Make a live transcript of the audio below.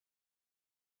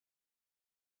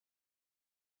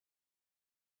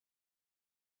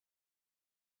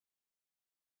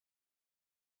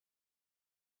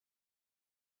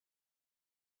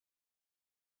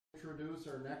introduce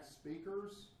our next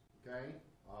speakers. Okay,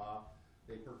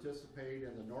 they participate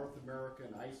in the North American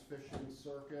Ice Fishing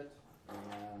Circuit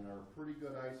and are pretty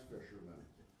good ice fishermen.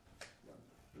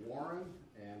 Warren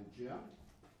and Jim.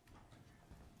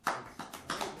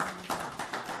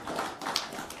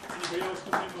 Anybody else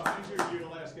come in behind you, or are you the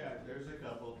last guy? There's a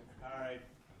couple. All right.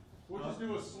 We'll just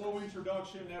do a slow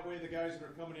introduction. That way the guys that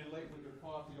are coming in late with their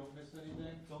coffee don't miss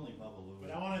anything. It's only Bubbaloo.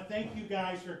 But I want to thank you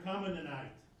guys for coming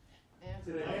tonight.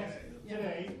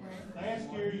 Today.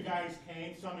 Last year you guys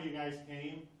came, some of you guys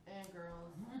came. And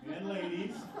girls. And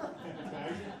ladies.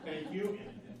 Guys, thank you.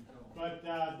 But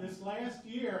this last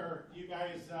year, you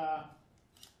guys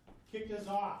kicked us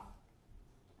off.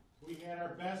 We had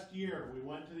our best year. We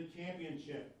went to the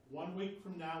championship. 1 week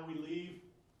from now, we leave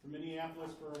to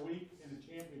Minneapolis for a week in the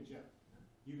championship.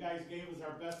 You guys gave us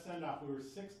our best send-off. We were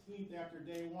 16th after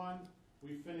day one.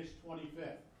 We finished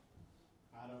 25th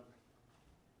out of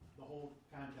the whole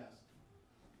contest.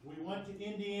 We went to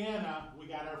Indiana. We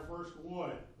got our first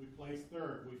wood. We placed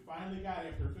third. We finally got,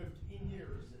 after 15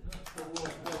 years, the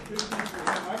wood.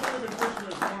 I've only been fishing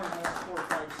with Warren the last 4 or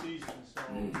 5 seasons, so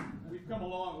we've come a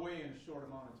long way in a short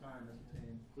amount of time as a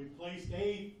team. We placed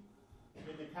 8th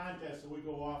in the contest, so we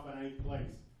go off on 8th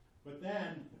place. But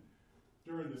then,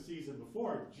 during the season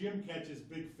before, Jim catches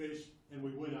big fish, and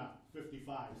we win a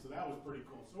 55. So that was pretty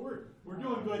cool. So we're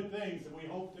doing good things, and we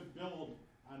hope to build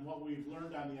on what we've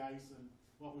learned on the ice and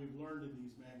what we've learned in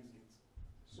these magazines.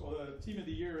 So the team of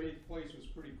the year, 8th place, was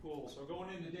pretty cool. So going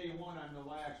into day one on the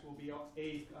lax, we'll be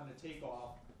 8th on the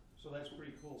takeoff. So that's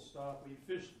pretty cool stuff. We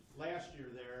fished last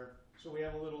year there, so we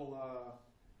have a little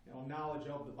knowledge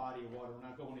of the body of water. We're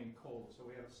not going in cold, so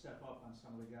we have to step up on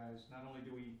some of the guys. Not only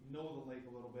do we know the lake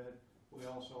a little bit, we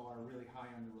also are really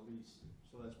high on the release.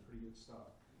 So that's pretty good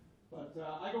stuff. But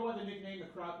I go by the nickname the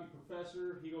Crappie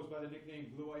Professor. He goes by the nickname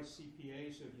Blue Ice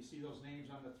CPA. So if you see those names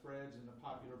on the threads and the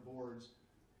popular boards,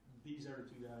 these are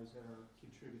the 2 guys that are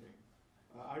contributing.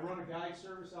 I run a guide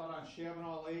service out on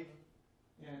Chavanaugh Lake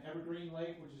and Evergreen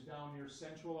Lake, which is down near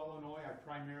central Illinois. I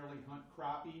primarily hunt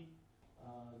crappie.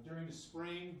 During the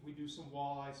spring, we do some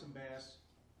walleye, some bass.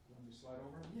 Let me slide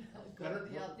over. Better?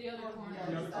 The other corner.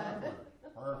 The other corner.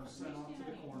 Or Sent on to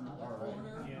the corner. all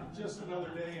right. Yeah, just another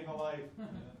day in the life.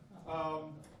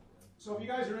 So if you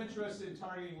guys are interested in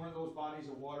targeting one of those bodies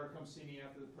of water, come see me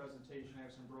after the presentation. I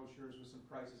have some brochures with some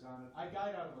prices on it. I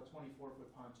guide out of a 24-foot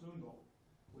pontoon boat,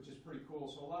 which is pretty cool.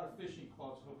 So a lot of fishing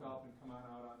clubs hook up and come on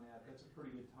out on that. That's a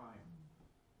pretty good time.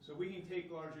 So we can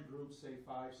take larger groups, say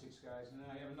 5, 6 guys, and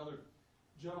then I have another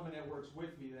gentleman that works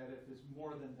with me that if it's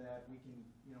more than that, we can,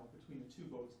 between the 2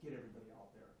 boats, get everybody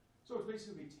out there. So it's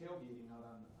basically tailgating out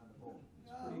on the boat. It's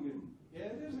pretty good.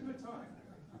 Yeah, it is a good time.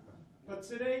 But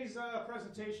today's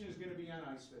presentation is going to be on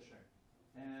ice fishing.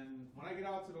 And when I get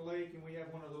out to the lake and we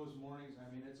have one of those mornings, I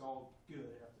mean, it's all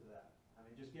good after that. I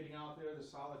mean, just getting out there, the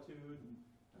solitude and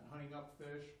hunting up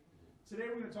fish. Today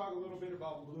we're going to talk a little bit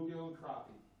about bluegill and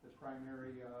crappie, the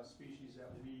primary species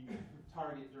that we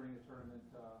target during the tournament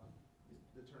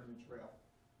trail.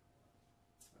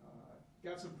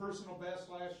 Got some personal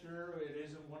best last year. It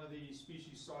isn't one of the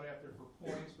species sought after for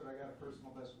points, but I got a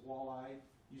personal best walleye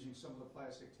using some of the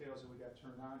plastic tails that we got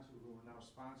turned on to, who we're now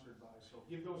sponsored by. So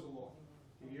give those a look.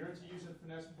 If you're into using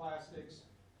finesse plastics,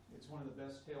 it's one of the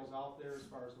best tails out there as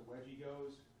far as the wedgie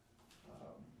goes.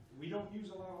 We don't use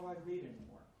a lot of live bait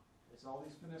anymore. It's all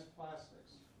these finesse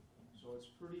plastics. So it's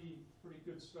pretty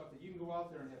good stuff that you can go out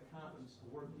there and have confidence to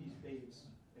work these baits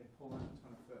and pull in a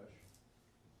ton of fish.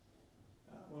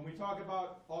 When we talk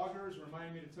about augers,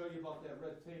 remind me to tell you about that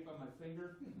red tape on my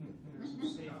finger. There's some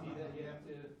safety that you have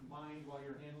to mind while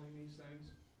you're handling these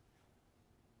things.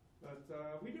 But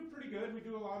we do pretty good. We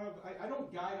do a lot of, I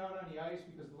don't guide out on the ice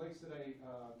because the lakes that I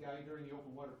guide during the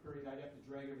open water period, I'd have to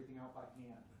drag everything out by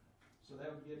hand. So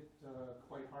that would get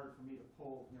quite hard for me to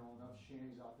pull enough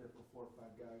shanties out there for 4 or 5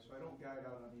 guys. So I don't guide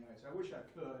out on the ice. I wish I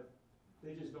could.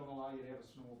 They just don't allow you to have a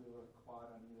snowmobile or a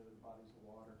quad on either of the bodies of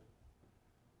water.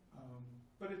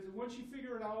 But once you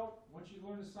figure it out, once you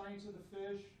learn the science of the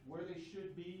fish, where they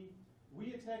should be,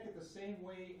 we attack it the same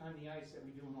way on the ice that we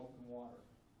do in open water.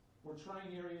 We're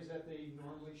trying areas that they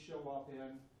normally show up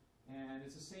in, and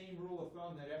it's the same rule of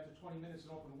thumb that after 20 minutes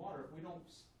in open water, if we don't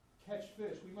catch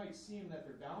fish, we might see them that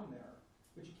they're down there,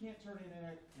 but you can't turn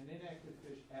an inactive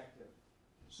fish active.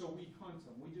 So we hunt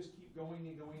them. We just keep going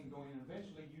and going and going, and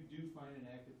eventually you do find an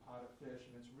active pot of fish,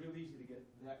 and it's real easy to get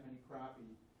that many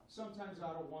crappie. Sometimes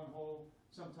out of one hole,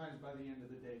 sometimes by the end of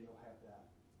the day you'll have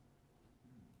that.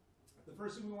 The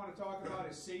first thing we want to talk about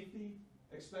is safety,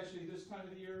 especially this time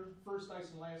of the year. First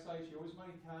ice and last ice, you always want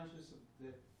to be conscious of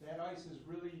that ice is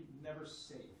really never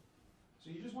safe. So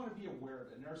you just want to be aware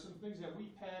of it. And there are some things that we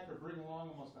pack or bring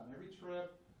along almost on every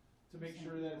trip to make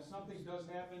sure that if something does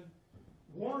happen.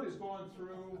 Warren is going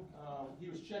through,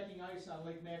 he was checking ice on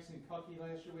Lake Maxinkuckee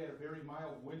last year. We had a very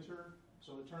mild winter.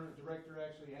 So the tournament director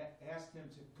actually asked him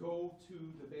to go to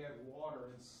the bad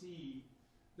water and see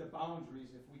the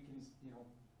boundaries if we can,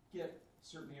 get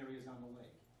certain areas on the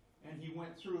lake. And he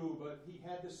went through, but he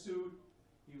had the suit.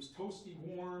 He was toasty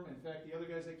warm. In fact, the other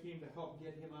guys that came to help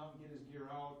get him out and get his gear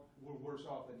out were worse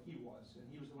off than he was. And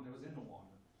he was the one that was in the water.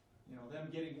 Them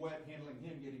getting wet, handling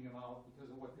him getting him out because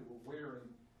of what they were wearing.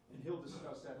 And he'll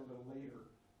discuss that a little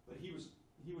later. But he was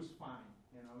fine.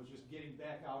 It was just getting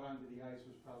back out onto the ice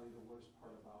was probably the worst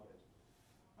part about it.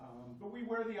 But we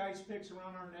wear the ice picks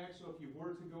around our neck, so if you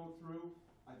were to go through,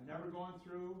 I've never gone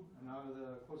through, and out of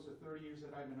the close to 30 years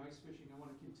that I've been ice fishing, I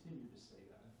want to continue to say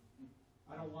that.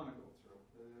 I don't want to go through.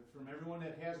 From everyone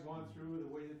that has gone through,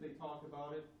 the way that they talk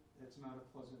about it, it's not a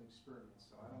pleasant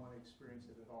experience, so I don't want to experience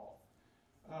it at all.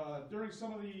 During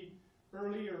some of the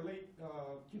early or late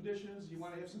conditions, you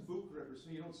want to have some boot grippers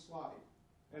so you don't slide.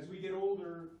 As we get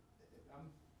older, I'm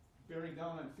bearing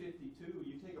down on 52,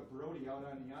 you take a Brody out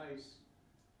on the ice,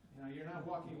 you're not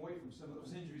walking away from some of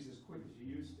those injuries as quick as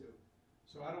you used to.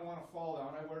 So I don't want to fall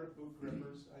down. I wear the boot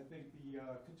grippers. I think the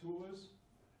Catulas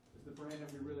is the brand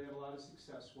that we really have a lot of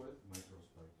success with. Micro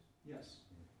spikes. Yes.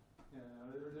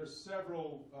 There's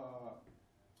several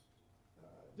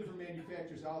different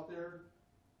manufacturers out there.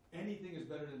 Anything is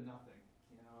better than nothing.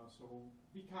 So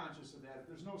be conscious of that. If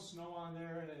there's no snow on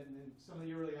there, and some of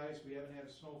the early ice, we haven't had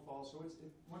a snowfall, so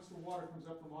once the water comes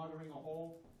up from augering a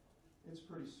hole, it's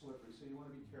pretty slippery, so you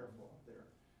want to be careful out there.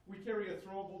 We carry a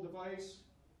throwable device.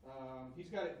 He's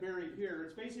got it buried here.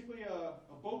 It's basically a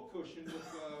boat cushion with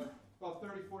about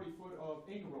 30, 40 foot of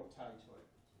angle rope tied to it.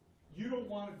 You don't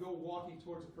want to go walking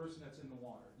towards a person that's in the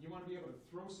water. You want to be able to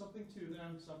throw something to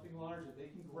them, something large that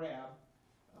they can grab.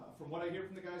 From what I hear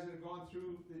from the guys that have gone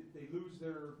through, they lose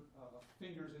their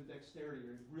fingers and dexterity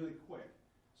really quick.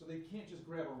 So they can't just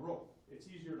grab a rope. It's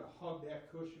easier to hug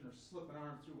that cushion or slip an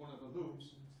arm through one of the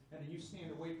loops, and then you stand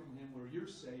away from him where you're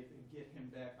safe and get him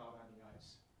back out on the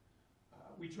ice.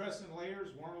 We dress in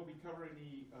layers. Warren will be covering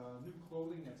the new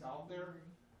clothing that's out there.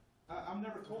 I'm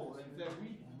never cold. In fact,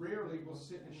 we rarely will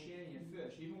sit in a shanty and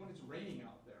fish, even when it's raining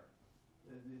out there.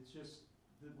 It's just,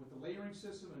 with the layering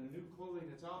system and the new clothing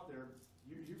that's out there,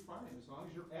 you're fine as long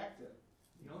as you're active.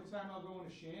 The only time I'll go in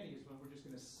a shanty is when we're just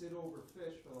going to sit over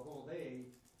fish for the whole day.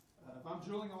 If I'm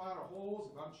drilling a lot of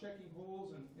holes, if I'm checking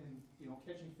holes and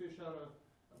catching fish out of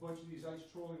a bunch of these ice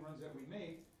trolling runs that we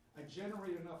make, I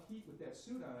generate enough heat with that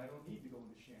suit on, I don't need to go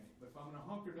in the shanty. But if I'm going to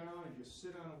hunker down and just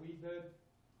sit on a weed bed,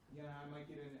 I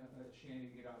might get in a shanty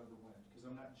to get out of the wind because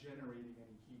I'm not generating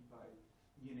any heat by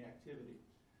the inactivity.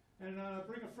 And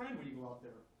bring a friend when you go out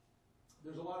there.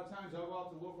 There's a lot of times I'll go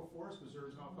out to local forest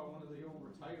preserves and I'll call one of the old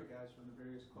retired guys from the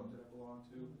various clubs that I belong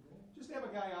to. Just have a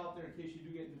guy out there in case you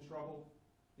do get into trouble.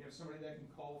 You have somebody that can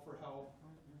call for help.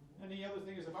 And the other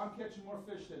thing is if I'm catching more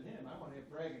fish than him, I want to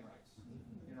have bragging rights.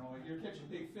 If you're catching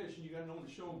big fish and you got no one to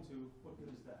show them to, what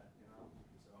good is that?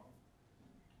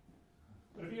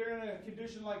 But if you're in a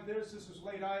condition like this was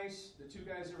late ice, the two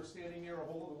guys that were standing near a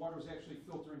hole, the water was actually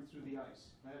filtering through the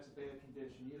ice. That's a bad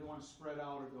condition. You either want to spread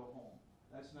out or go home.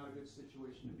 That's not a good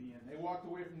situation to be in. They walked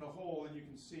away from the hole and you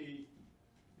can see,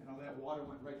 that water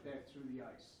went right back through the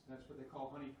ice. That's what they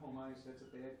call honeycomb ice. That's a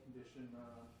bad condition.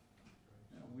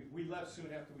 We left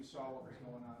soon after we saw what was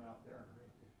going on out there.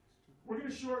 We're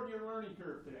going to shorten your learning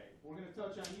curve today. We're going to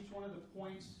touch on each one of the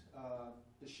points,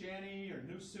 the shanty or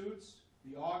new suits,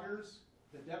 the augers,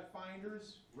 the depth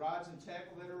finders, rods and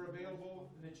tackle that are available,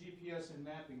 and the GPS and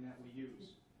mapping that we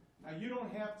use. Now, you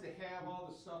don't have to have all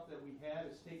the stuff that we had.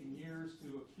 It's taken years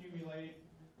to accumulate.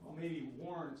 Well, maybe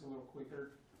Warren's a little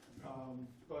quicker.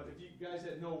 But if you guys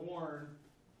that know Warren,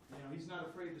 he's not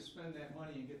afraid to spend that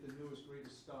money and get the newest,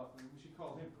 greatest stuff. And we should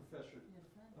call him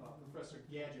Professor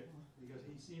Gadget, because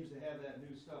he seems to have that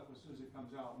new stuff as soon as it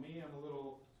comes out. Me, I'm a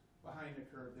little behind the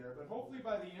curve there. But hopefully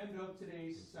by the end of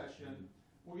today's session,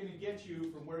 we're going to get you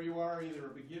from where you are, either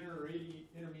a beginner or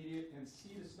intermediate, and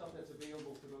see the stuff that's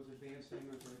available for those advanced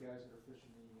anglers or the guys that are fishing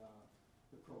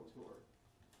the Pro Tour.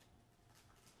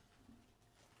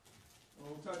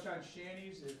 We'll touch on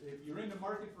shanties. If you're in the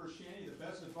market for a shanty, the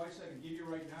best advice I can give you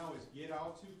right now is get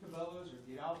out to Cabela's or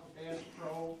get out to Bass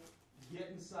Pro, get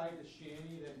inside the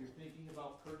shanty that you're thinking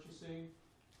about purchasing.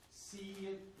 See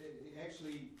it,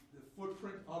 actually, the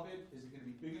footprint of it, is it going to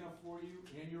be big enough for you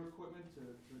and your equipment to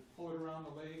pull it around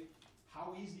the lake?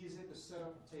 How easy is it to set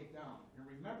up and take down? And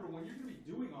remember, when you're going to be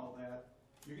doing all that,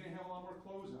 you're going to have a lot more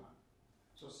clothes on.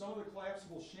 So some of the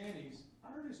collapsible shanties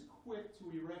aren't as quick to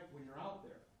erect when you're out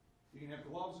there. You can have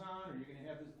gloves on, or you're gonna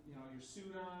have this, you know, your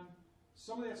suit on.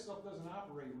 Some of that stuff doesn't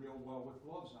operate real well with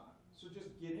gloves on. So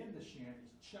just get in the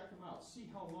shanties, check them out,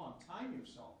 see how long, time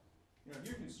yourself. You know, if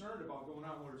you're concerned about going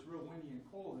out where it's real windy and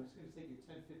cold, and it's gonna take you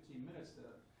 10, 15 minutes to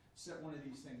set one of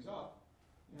these things up,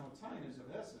 you know, time is of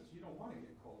essence. You don't wanna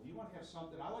get cold. You wanna have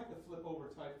something, I like the flip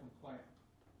over type from Clam.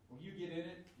 When you get in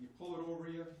it, you pull it over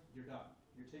you, you're done.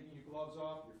 You're taking your gloves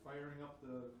off, you're firing up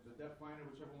the depth finder,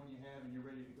 whichever one you have, and you're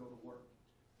ready to go to work.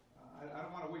 I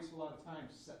don't want to waste a lot of time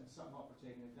setting something up or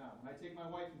taking it down. When I take my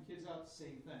wife and kids out,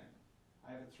 same thing.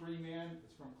 I have a 3-man,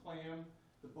 it's from Clam.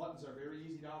 The buttons are very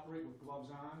easy to operate with gloves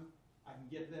on. I can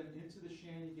get them into the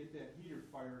shanty, get that heater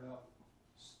fired up,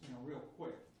 you know, real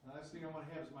quick. The last thing I want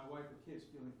to have is my wife or kids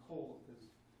feeling cold, because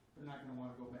they're not going to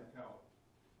want to go back out.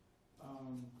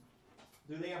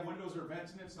 Do they have windows or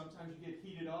vents in it? Sometimes you get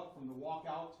heated up from the walk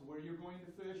out to where you're going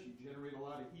to fish. You generate a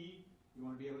lot of heat. You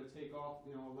want to be able to take off,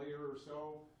 you know, a layer or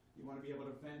so. You want to be able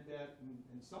to vent that.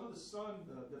 And some of the sun,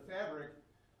 the fabric,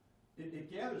 it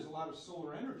gathers a lot of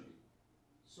solar energy.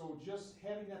 So just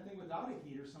having that thing without a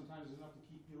heater sometimes is enough to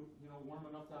keep you, you know, warm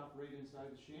enough to operate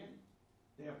inside the shanty.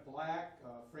 They have black.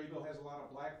 Frayville has a lot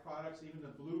of black products. Even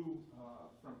the blue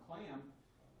from Clam,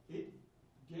 it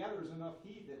gathers enough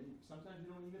heat that sometimes you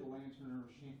don't need a lantern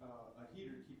or a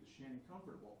heater to keep the shanty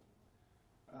comfortable.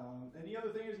 And the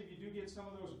other thing is, if you do get some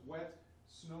of those wet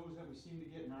snows that we seem to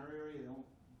get in our area,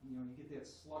 you get that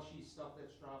slushy stuff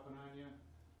that's dropping on you.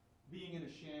 Being in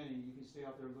a shanty, you can stay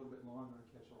out there a little bit longer and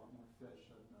catch a lot more fish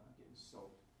than getting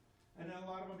soaked. And then a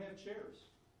lot of them have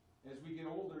chairs. As we get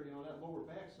older, you know, that lower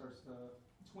back starts to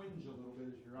twinge a little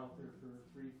bit as you're out there for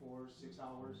 3, 4, 6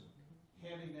 hours.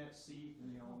 Having that seat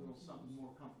and, you know, a little something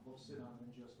more comfortable to sit on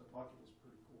than just a bucket is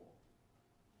pretty cool.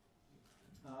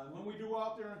 When we do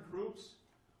out there in groups,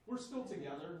 we're still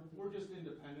together. We're just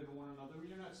independent of one another.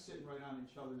 You're not sitting right on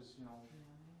each other's, you know,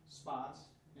 spots.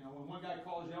 You know, when one guy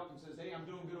calls you up and says, "Hey, I'm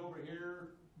doing good over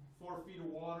here, 4 feet of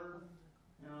water,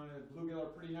 you know, and a bluegill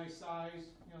are pretty nice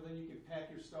size," you know, then you can pack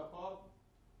your stuff up.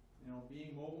 You know,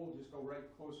 being mobile, just go right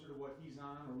closer to what he's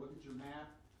on, or look at your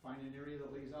map, find an area that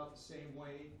lays out the same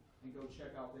way, and go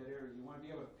check out that area. You want to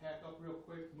be able to pack up real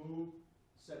quick, move,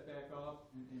 set back up,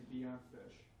 and be on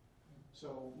fish.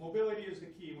 So mobility is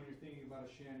the key when you're thinking about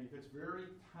a shanty. If it's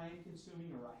very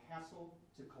time-consuming or a hassle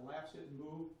to collapse it and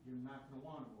move, you're not going to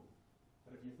want to move.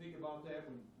 But if you think about that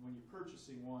when you're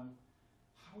purchasing one,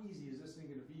 how easy is this thing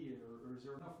going to be, or is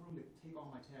there enough room to take all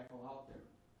my tackle out there?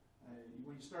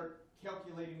 When you start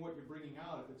calculating what you're bringing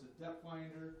out, if it's a depth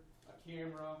finder, a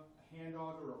camera, a hand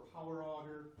auger, a power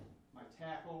auger, my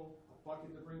tackle, a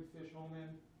bucket to bring fish home in,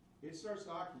 it starts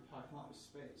to occupy a lot of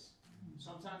space.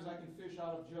 Sometimes I can fish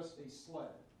out of just a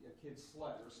sled, a kid's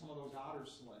sled, or some of those otter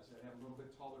sleds that have a little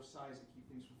bit taller size to keep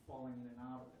things from falling in and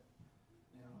out of it.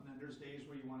 You know, and then there's days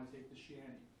where you want to take the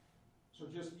shanty. So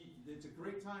just, it's a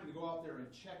great time to go out there and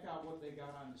check out what they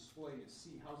got on display and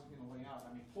see how's it going to lay out.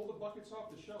 I mean, pull the buckets off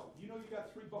the shelf. You know you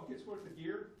got 3 buckets worth of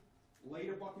gear, lay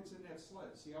the buckets in that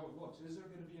sled, see how it looks. Is there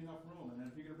going to be enough room? And then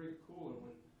if you're going to bring a cooler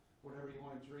with whatever you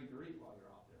want to drink or eat while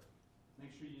you're out there,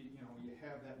 make sure you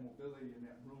have that mobility and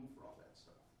that room for all that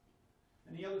stuff.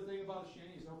 And the other thing about a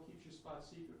shanty is they'll keep your spot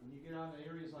secret. When you get on the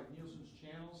areas like Nielsen's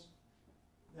channels,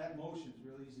 that motion is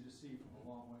really easy to see from a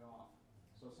long way off.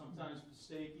 So sometimes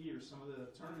Steaky or some of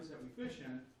the tournaments that we fish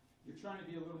in, you're trying to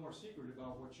be a little more secret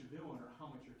about what you're doing or how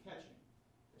much you're catching.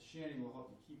 The shanty will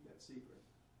help you keep that secret.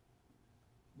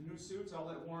 The new suits, I'll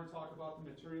let Warren talk about the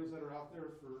materials that are out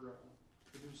there for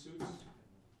the new suits.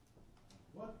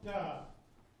 What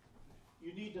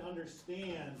you need to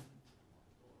understand,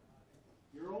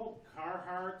 your old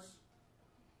Carhartts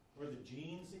or the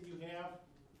jeans that you have,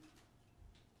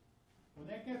 when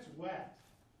that gets wet,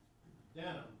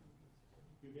 denim,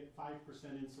 you get 5%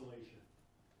 insulation,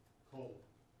 cold.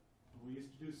 When we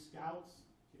used to do scouts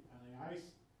on the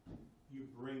ice, you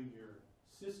bring your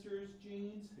sister's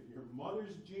jeans, your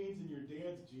mother's jeans, and your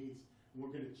dad's jeans, and we're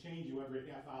going to change you every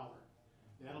half hour.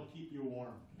 That'll keep you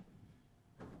warm.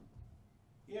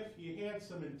 If you had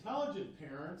some intelligent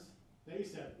parents, they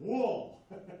said wool.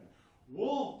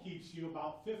 Wool keeps you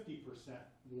about 50%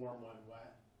 warm when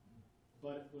wet,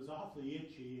 but it was awfully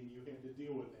itchy and you had to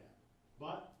deal with that.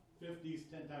 But 50 is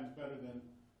 10 times better than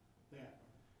that.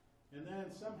 And then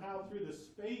somehow through the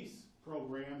space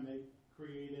program, they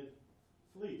created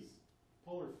fleece,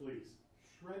 polar fleece,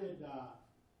 shredded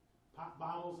pop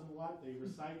bottles and what, they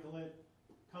recycle it.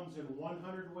 Comes in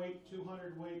 100 weight,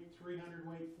 200 weight, 300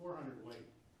 weight, 400 weight.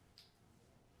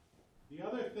 The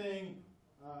other thing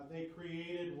they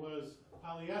created was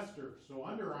polyester. So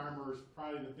Under Armour is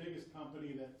probably the biggest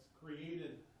company that's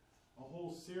created a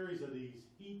whole series of these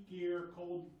heat gear,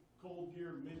 cold cold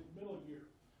gear, middle gear.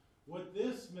 What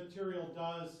this material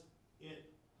does,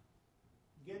 it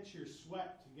gets your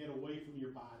sweat to get away from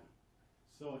your body,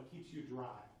 so it keeps you dry.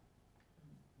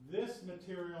 This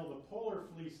material, the Polar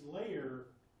Fleece layer,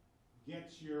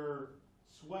 gets your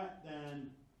sweat then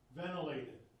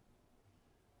ventilated.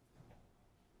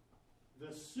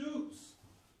 The suits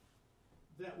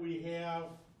that we have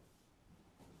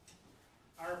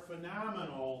are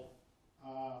phenomenal.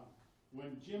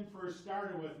 When Jim first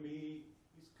started with me,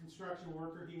 he's a construction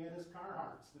worker, he had his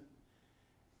Carhartts.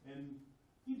 And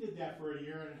he did that for a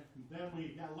year, and then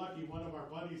we got lucky, one of our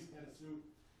buddies had a suit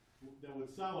that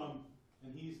would sell them,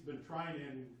 and he's been trying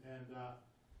it, and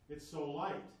it's so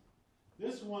light.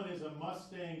 This one is a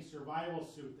Mustang survival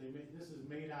suit. This is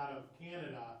made out of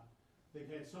Canada. They've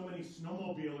had so many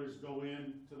snowmobilers go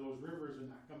in to those rivers and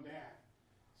not come back.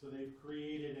 So they've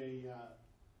created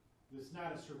it's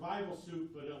not a survival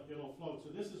suit, but it'll float. So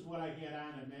this is what I had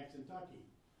on in Maxentucky.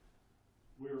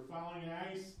 We were following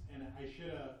ice, and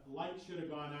light should have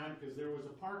gone on because there was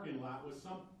a parking lot with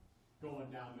sump going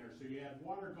down there. So you had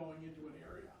water going into an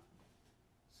area.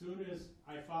 Soon as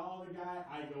I follow the guy,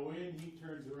 I go in, he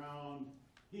turns around,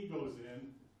 he goes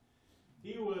in.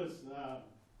 He was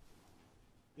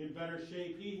in better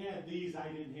shape. He had these, I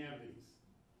didn't have these.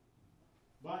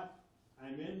 But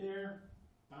I'm in there,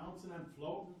 bouncing, I'm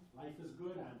floating, life is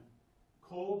good. I'm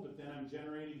cold, but then I'm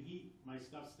generating heat, my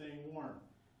stuff's staying warm.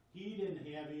 He had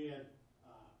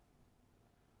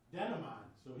denim on,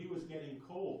 so he was getting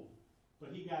cold, but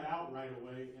he got out right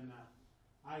away, and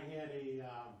I had a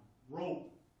rope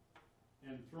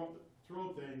and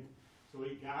throw thing, so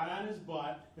he got on his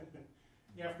butt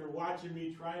after watching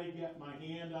me try to get my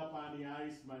hand up on the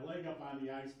ice, my leg up on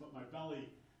the ice, but my belly,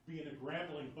 being a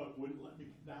grappling hook, wouldn't let me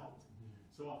get out.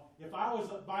 So if I was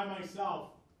by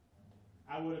myself,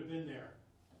 I would have been there.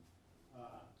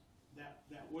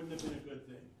 That wouldn't have been a good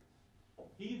thing.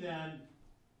 He then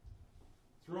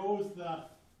throws the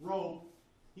rope.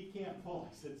 He can't pull.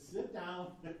 I said, sit down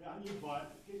on your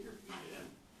butt, get your feet in,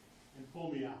 and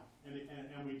pull me out.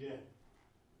 And we did.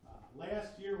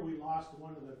 Last year we lost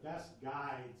one of the best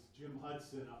guides, Jim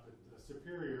Hudson, up at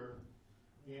Superior,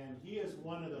 and he is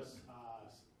one of the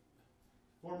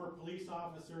former police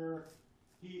officer.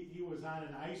 He was on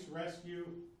an ice rescue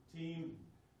team.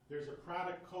 There's a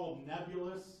product called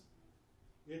Nebulous.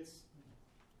 It's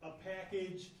a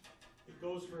package. It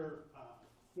goes for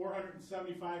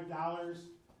 $475.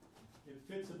 It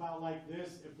fits about like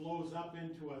this. It blows up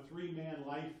into a 3-man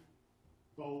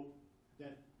lifeboat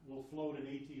that will float an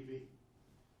ATV.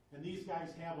 And these guys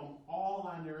have them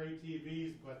all on their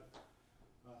ATVs, but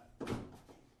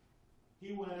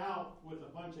he went out with a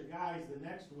bunch of guys the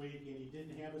next week, and he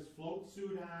didn't have his float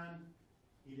suit on,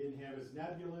 he didn't have his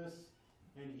Nebulous,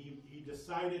 and he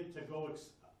decided to go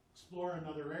explore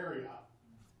another area.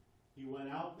 He went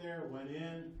out there, went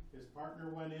in, his partner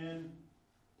went in,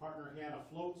 partner had a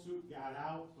float suit, got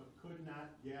out, but could not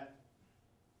get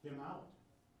him out.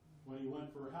 When he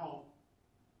went for help,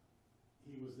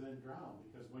 he was then drowned,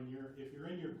 because if you're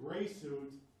in your gray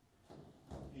suit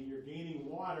and you're gaining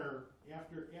water,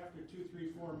 after 2,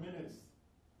 3, 4 minutes,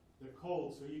 the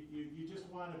cold. So you just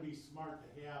want to be smart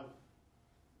to have,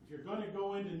 if you're going to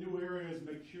go into new areas,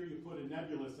 make sure you put a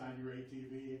Nebulous on your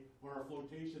ATV or a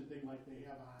flotation thing like they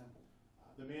have on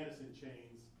the Madison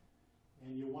chains.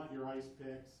 And you want your ice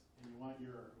picks, and you want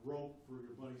your rope for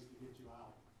your buddies to get you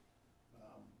out.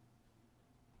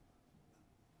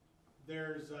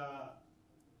 There's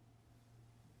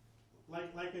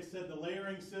like I said, the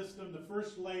layering system. The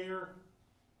first layer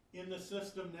in the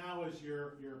system now is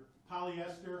your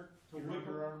polyester to Your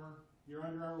Under Armour. Your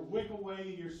Under Armour, wick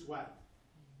away your sweat.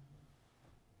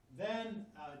 Then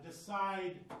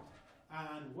decide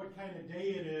on what kind of day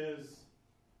it is.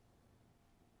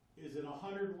 Is it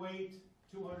 100 weight,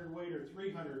 200 weight, or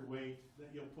 300 weight that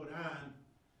you'll put on?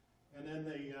 And then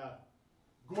the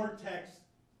Gore-Tex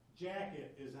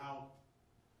jacket is out.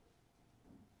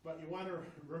 But you want to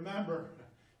remember,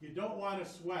 you don't want to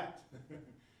sweat.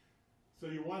 So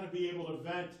you want to be able to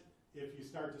vent if you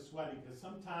start to sweating, because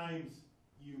sometimes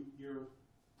you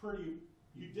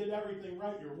did everything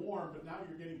right, you're warm, but now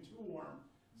you're getting too warm.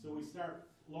 So we start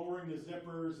lowering the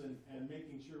zippers and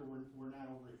making sure we're not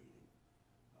overheating.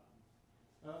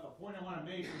 A point I want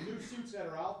to make, the new suits that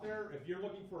are out there, if you're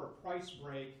looking for a price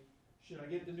break, should I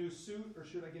get the new suit or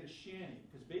should I get a shanty?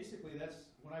 Because basically that's,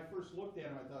 when I first looked at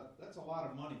them, I thought, that's a lot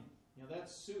of money. You know, that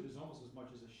suit is almost as much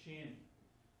as a shanty.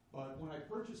 But when I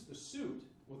purchased the suit,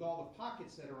 with all the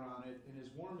pockets that are on it, and as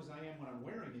warm as I am when I'm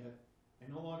wearing it, I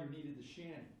no longer needed the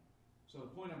shanty. So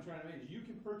the point I'm trying to make is you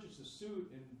can purchase a suit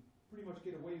and pretty much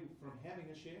get away from having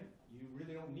a shanty. You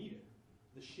really don't need it.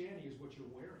 the shanty is what you're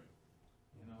wearing.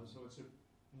 You know, so it's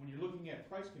when you're looking at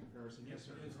price comparison, yes,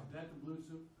 sir. Is that the blue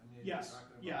suit? I mean, Yes, you're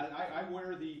talking about- yeah, I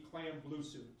wear the clam blue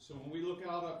suit. So when we look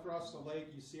out across the lake,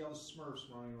 you see all the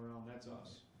Smurfs running around, that's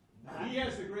us. Now, he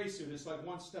has the gray suit, it's like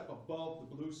one step above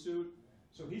the blue suit.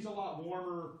 So he's a lot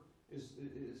warmer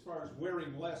as far as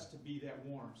wearing less to be that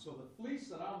warm. So the fleece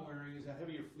that I'm wearing is a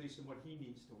heavier fleece than what he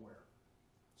needs to wear.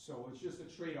 So it's just a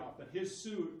trade-off. But his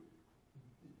suit,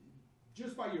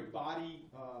 just by your body,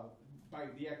 by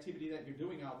the activity that you're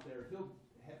doing out there, he'll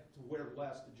have to wear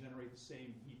less to generate the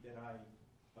same heat that I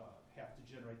have to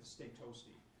generate to stay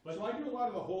toasty. But- So I do a lot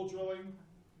of the hole drilling,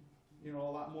 you know,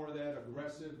 a lot more of that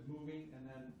aggressive moving, and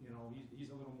then, you know, he's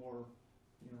a little more,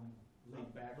 you know,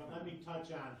 laid back. But let me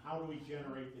touch on how do we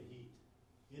generate the heat?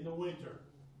 In the winter,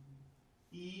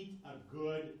 eat a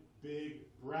good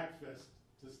big breakfast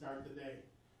to start the day.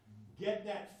 Get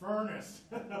that furnace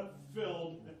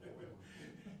filled.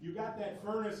 You got that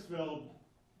furnace filled,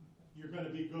 you're gonna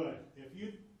be good. If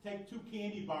you take 2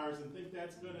 candy bars and think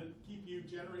that's gonna keep you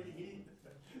generating heat,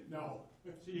 no.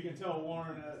 So you can tell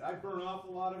Warren, I burn off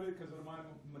a lot of it because of my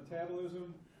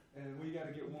metabolism, and we got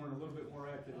to get Warren a little bit more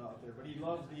active out there. But he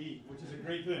loves to eat, which is a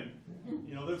great thing.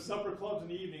 You know, there's supper clubs in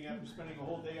the evening after spending a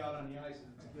whole day out on the ice,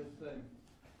 and it's a good thing.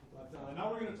 But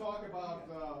now we're going to talk about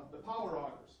the power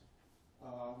augers.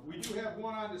 We do have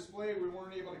one on display. We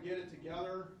weren't able to get it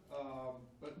together,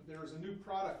 but there's a new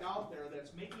product out there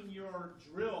that's making your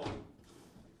drill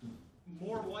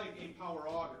more like a power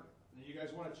auger. And you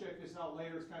guys want to check this out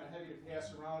later. It's kind of heavy to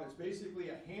pass around. It's basically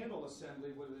a handle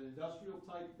assembly with an industrial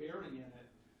type bearing in it,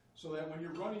 so that when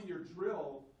you're running your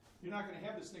drill, you're not going to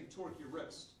have this thing torque your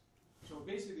wrist. So it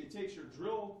basically takes your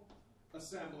drill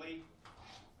assembly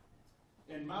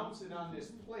and mounts it on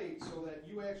this plate so that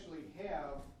you actually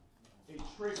have a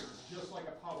trigger, just like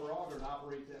a power auger, to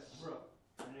operate that drill.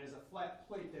 And it has a flat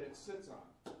plate that it sits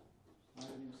on. I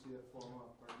didn't even see that fall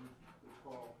off. Pardon me. Good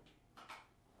call.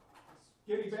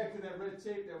 Getting back to that red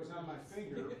tape that was on my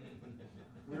finger,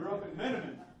 we were up in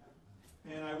Miniman,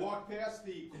 and I walked past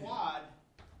the quad,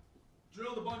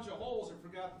 drilled a bunch of holes, and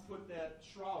forgot to put that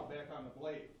shroud back on the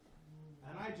blade.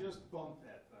 And I just bumped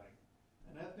that thing.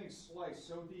 And that thing sliced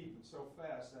so deep and so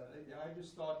fast that I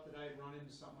just thought that I'd run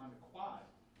into something on the quad.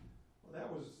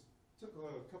 Well, took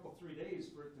a couple, 3 days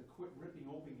for it to quit ripping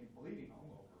open and bleeding all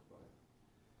over. But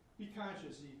be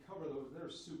conscious that you cover those,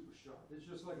 they're super sharp. It's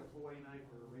just like a fillet knife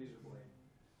or a razor blade.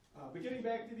 But getting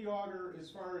back to the auger,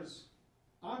 as far as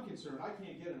I'm concerned, I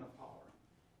can't get enough power.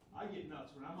 I get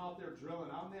nuts. When I'm out there drilling,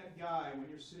 I'm that guy, when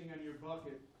you're sitting on your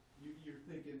bucket, you're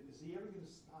thinking, is he ever going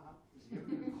to stop? Is he ever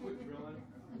going to quit drilling?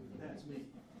 That's me.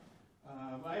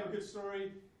 I have a good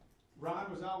story.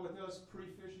 Ron was out with us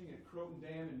pre-fishing at Croton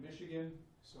Dam in Michigan.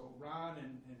 So Ron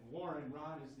and Warren,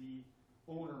 Ron is the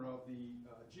owner of the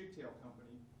Jigtail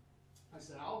company. I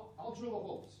said, I'll drill the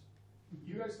holes.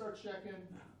 You guys start checking,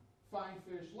 find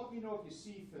fish, let me know if you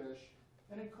see fish,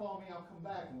 and then call me, I'll come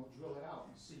back and we'll drill it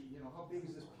out and see, you know, how big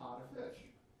is this pot of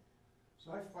fish.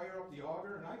 So I fire up the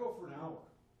auger and I go for an hour.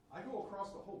 I go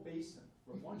across the whole basin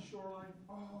from one shoreline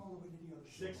all the way to the other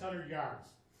shoreline. 600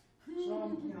 yards. So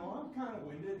I'm kind of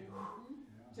winded.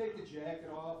 Take the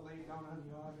jacket off, lay it down on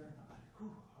the auger.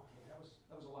 Whew, okay, that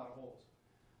was a lot of holes.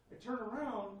 I turn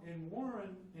around and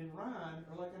Warren and Ron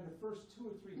are like on the first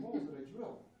 2 or 3 holes that I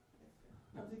drilled.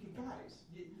 I'm thinking, guys,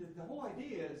 the whole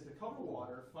idea is to cover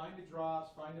water, find the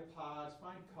drops, find the pods,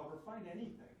 find cover, find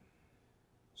anything.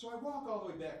 So I walk all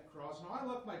the way back across. Now I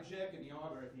left my jacket in the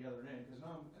auger at the other end because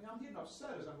I'm getting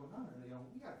upset as I'm going on there. You know,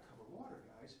 we got to cover water,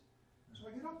 guys. So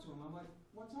I get up to them. I'm like,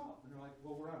 what's up? And they're like,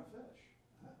 well, we're on fish.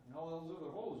 And all those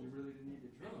other holes you really didn't need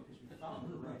to drill them because we found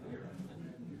them right here.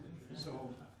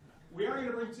 So we are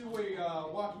going to bring two-way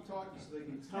walkie-talkie so they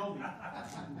can tell me.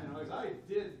 You know, as I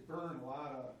did burn a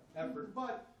lot of effort,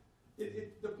 but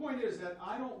the point is that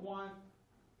I don't want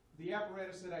the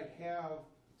apparatus that I have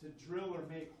to drill or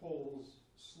make holes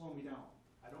slow me down.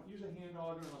 I don't use a hand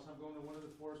auger unless I'm going to one of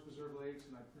the forest preserve lakes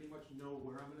and I pretty much know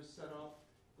where I'm going to set up,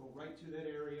 go right to that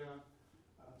area.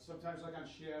 Sometimes like on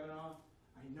Shavana,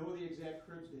 I know the exact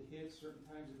cribs to hit certain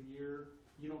times of the year.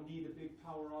 You don't need a big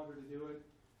power auger to do it.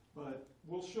 But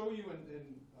we'll show you in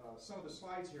some of the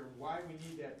slides here why we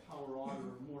need that power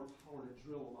auger, more power to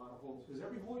drill a lot of holes. Because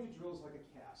every hole you drill is like a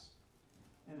cast.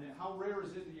 And then how rare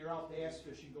is it that you're out bass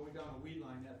fishing, going down a weed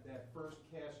line, that first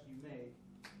cast you make,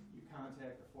 you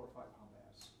contact a 4 or 5 pound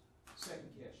bass. Second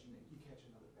cast you make, you catch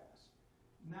another bass.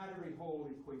 Not every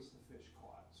hole equates to fish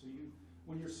caught. So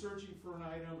when you're searching for an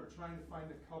item or trying to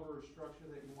find a cover or structure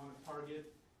that you want to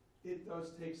target, it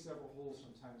does take several holes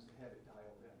sometimes to have it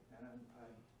dialed in. And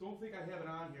I don't think I have it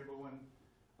on here, but when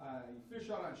I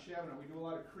fish out on Shavana, we do a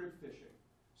lot of crib fishing.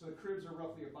 So the cribs are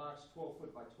roughly a box 12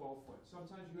 foot by 12 foot.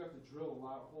 Sometimes you have to drill a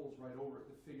lot of holes right over it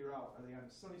to figure out, are they on the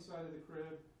sunny side of the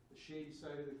crib, the shady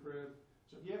side of the crib?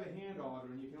 So if you have a hand auger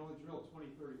and you can only drill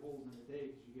 20, 30 holes in a day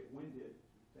because you get winded,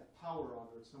 that power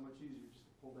auger, it's so much easier just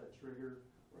to pull that trigger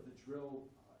or the drill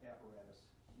apparatus.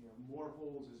 You know, more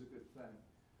holes is a good thing.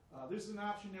 This is an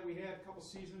option that we had a couple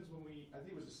seasons when I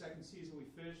think it was the second season we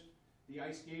fished, the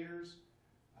ice gators.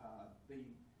 They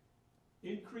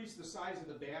increased the size of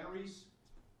the batteries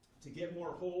to get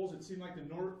more holes. It seemed like the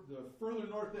further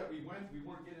north that we went, we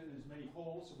weren't getting as many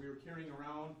holes, so we were carrying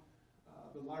around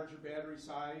the larger battery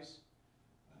size.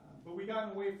 But we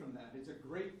gotten away from that. It's a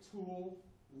great tool.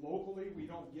 Locally, we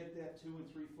don't get that 2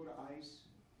 and 3 foot of ice,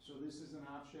 so this is an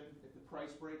option. If the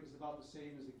price break is about the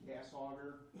same as a gas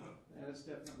auger, that's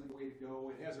definitely the way to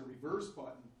go. It has a reverse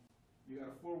button. You got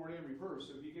a forward and reverse,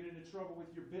 so if you get into trouble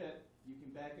with your bit, you can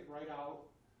back it right out.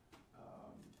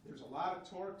 There's a lot of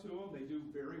torque to them. They do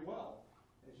very well.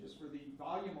 It's just for the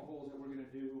volume of holes that we're going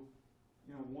to do,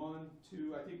 you know, 1,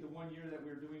 2, I think the one year that we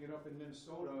were doing it up in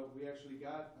Minnesota, we actually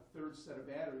got a third set of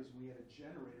batteries and we had a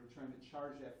generator trying to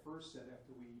charge that first set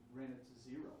after we ran it to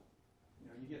 0. You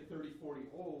know, you get 30,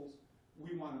 40 holes,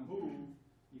 we want to move,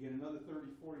 you get another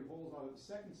 30, 40 holes out of the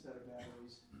second set of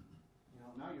batteries, you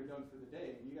know, now you're done for the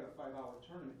day and you got a 5-hour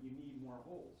tournament, you need more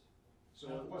holes. So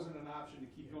it wasn't an option to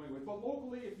keep going with. But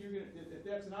locally, if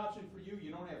that's an option for you, you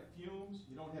don't have fumes,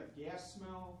 you don't have gas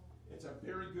smell, it's a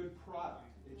very good product.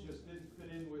 It just didn't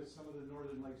fit in with some of the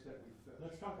northern lakes that we fished.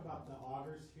 Let's talk about the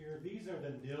augers here. These are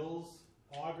the Nils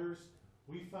augers.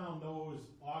 We found those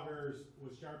augers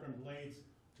with sharpened blades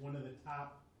one of the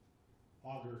top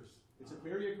augers. It's a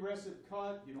very aggressive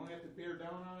cut. You don't have to bear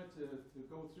down on it to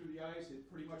go through the ice.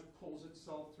 It pretty much pulls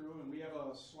itself through, and we have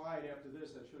a slide after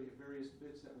this that show you various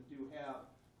bits that we do have.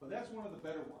 But that's one of the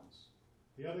better ones.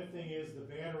 The other thing is the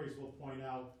batteries, we'll point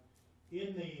out,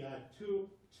 in the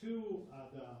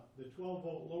the 12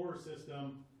 volt lower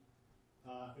system,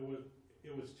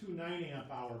 it was 2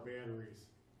 9-amp hour batteries.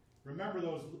 Remember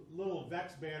those little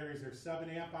Vex batteries are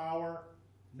 7-amp hour,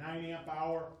 9-amp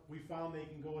hour. We found they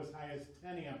can go as high as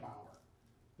 10-amp hour.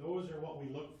 Those are what we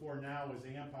look for now as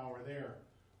amp hour there.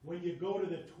 When you go to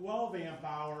the 12-amp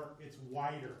hour, it's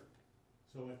wider,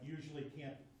 so it usually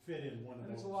can't fit in one of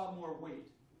And those. it's a lot more weight.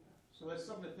 So that's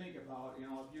something to think about. You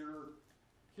know, if you're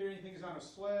carrying things on a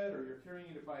sled or you're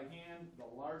carrying it by hand, the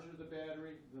larger the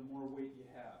battery, the more weight you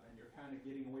have, and you're kind of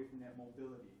getting away from that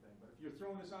mobility thing. But if you're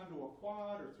throwing this onto a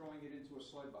quad or throwing it into a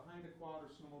sled behind a quad or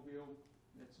snowmobile,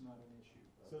 that's not an issue.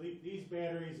 So these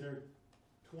batteries are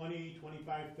 20,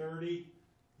 25, 30.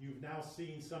 You've now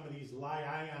seen some of these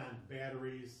Li-ion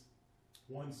batteries,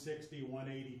 160,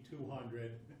 180,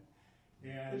 200.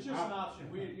 And It's just an option.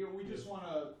 We just want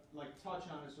to touch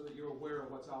on it so that you're aware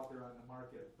of what's out there on the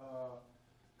market. A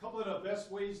couple of the best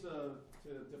ways to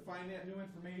find that new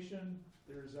information.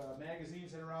 There's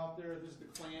magazines that are out there. This is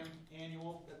the Clam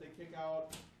Annual that they kick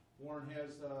out. Warren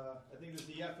has, I think there's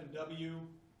the F&W.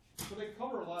 So they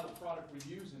cover a lot of product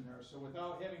reviews in there. So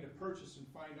without having to purchase and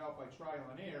find out by trial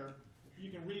and error, you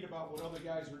can read about what other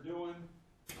guys are doing.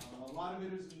 A lot of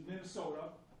it is in Minnesota,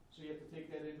 so you have to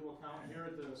take that into account. Here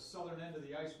at the southern end of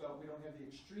the ice belt, we don't have the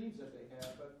extremes that they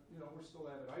have, but you know, we're still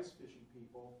avid ice fishing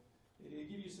people. It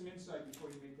gives you some insight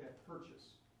before you make that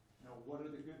purchase. You know, what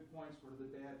are the good points, what are the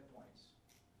bad points?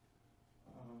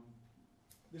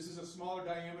 This is a smaller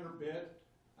diameter bit.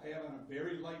 I have on a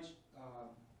very light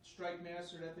Strike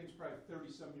Master. That thing's probably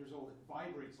 30-some years old. It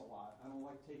vibrates a lot. I don't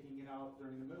like taking it out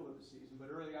during the middle of the season, but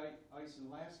early ice and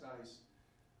last ice,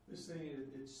 this thing,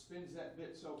 it spins that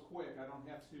bit so quick, I don't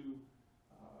have to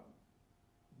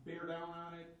bear down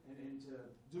on it. And to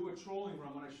do a trolling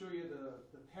run, when I show you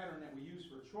the pattern that we use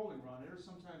for a trolling run, there's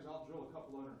sometimes I'll drill a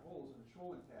couple hundred holes in a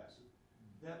trolling pass.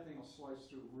 That thing will slice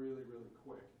through really, really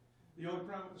quick. The only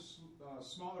problem with the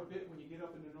smaller bit when you get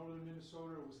up into northern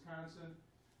Minnesota or Wisconsin,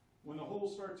 when the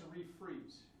holes start to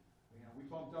refreeze, you know, we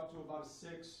bumped up to about a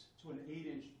 6 to an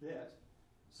 8-inch bit.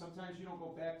 Sometimes you don't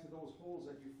go back to those holes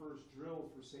that you first drilled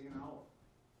for, say, an hour.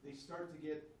 They start to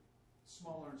get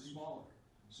smaller and smaller.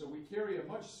 So we carry a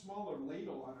much smaller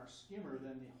ladle on our skimmer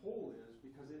than the hole is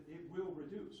because it will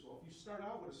reduce. Well, if you start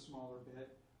out with a smaller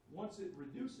bit, once it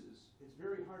reduces, it's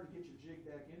very hard to get your jig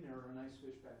back in there or a nice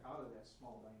fish back out of that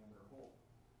small diameter hole.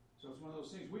 So it's one of those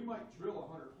things. We might drill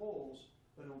 100 holes,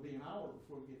 but it'll be an hour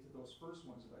before we get to those first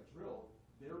ones that I drilled.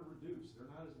 They're reduced.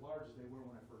 They're not as large as they were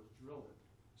when I first drilled it.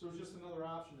 So it's just another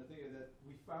option to think of that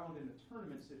we found in a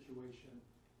tournament situation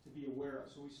to be aware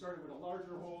of. So we started with a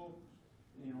larger hole.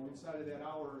 You know, inside of that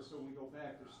hour or so when we go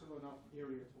back, there's still enough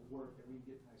area to work that we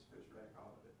can get nice fish back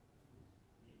out of it.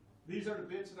 These are the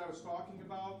bits that I was talking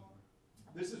about.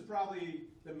 This is probably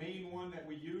the main one that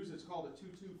we use. It's called a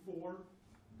 224.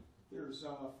 There's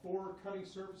 4 cutting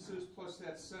surfaces plus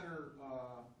that center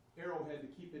arrowhead to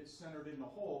keep it centered in the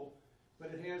hole.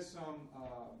 But it has some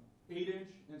 8-inch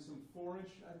and some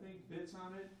 4-inch, I think, bits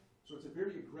on it. So it's a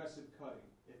very aggressive cutting.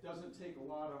 It doesn't take a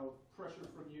lot of pressure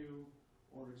from you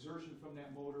or exertion from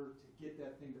that motor to get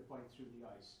that thing to bite through the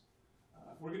ice.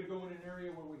 If we're going to go in an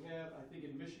area where we have, I think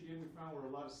in Michigan we found where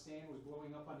a lot of sand was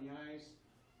blowing up on the ice,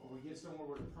 or we get somewhere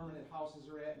where the permanent houses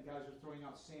are at and guys are throwing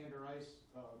out sand or ice,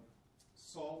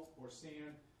 salt or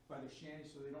sand by their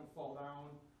shanties so they don't fall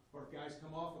down, or if guys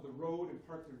come off of the road and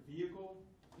park their vehicle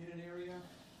in an area,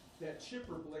 that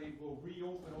chipper blade will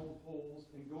reopen old holes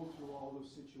and go through all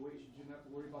those situations. You don't have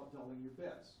to worry about dulling your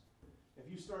bits. If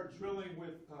you start drilling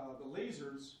with the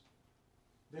lasers,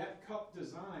 that cup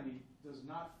design does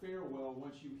not fare well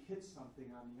once you hit something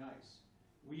on the ice.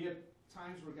 We have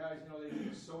times where guys, they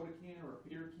leave a soda can or a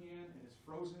beer can and it's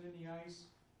frozen in the ice.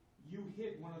 You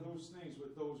hit one of those things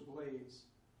with those blades,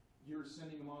 you're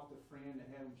sending them off to Fran to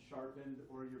have them sharpened,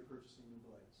 or you're purchasing new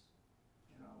blades.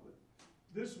 But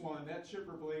this one, that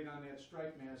chipper blade on that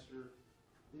Strike Master,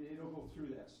 it'll go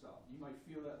through that stuff. You might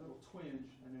feel that little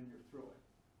twinge and then you're through it.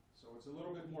 So it's a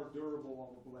little bit more durable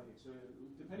of a blade. So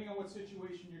depending on what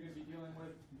situation you're going to be dealing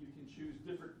with, you can choose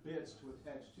different bits to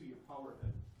attach to your power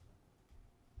head.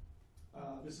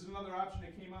 This is another option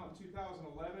that came out in 2011.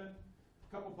 A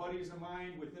couple buddies of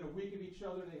mine, within a week of each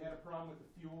other, they had a problem with the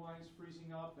fuel lines freezing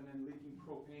up and then leaking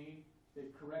propane.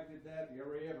 They've corrected that. They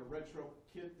already have a retro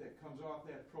kit that comes off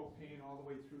that propane all the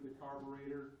way through the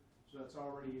carburetor. So that's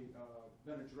already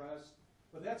been addressed.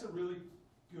 But that's a really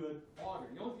good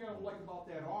auger. The only thing I don't like about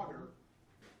that auger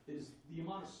is the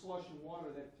amount of slush and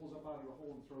water that pulls up out of the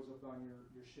hole and throws up on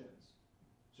your shins.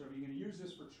 So if you're going to use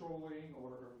this for trolling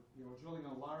or drilling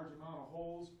a large amount of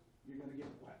holes, you're going to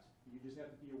get wet. You just have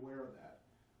to be aware of that.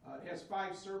 It has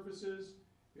 5 surfaces.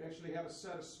 You actually have a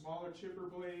set of smaller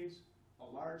chipper blades, a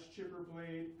large chipper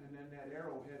blade, and then that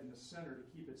arrowhead in the center to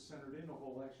keep it centered in the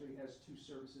hole actually has 2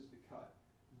 surfaces to cut.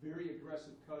 Very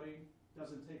aggressive cutting.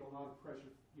 Doesn't take a lot of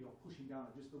pressure, pushing down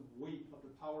it. Just the weight of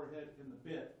the power head and the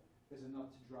bit is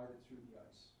enough to drive it through the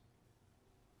ice.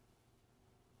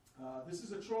 This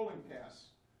is a trolling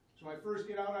pass. So I first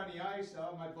get out on the ice,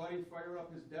 I'll have my buddy fire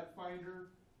up his depth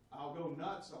finder. I'll go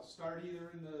nuts. I'll start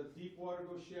either in the deep water,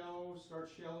 go shallow,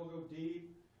 start shallow, go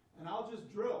deep, and I'll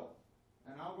just drill.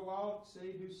 And I'll go out,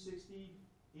 say, do 60,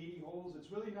 80 holes.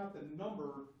 It's really not the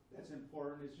number that's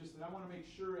important. It's just that I want to make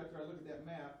sure after I look at that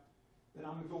map that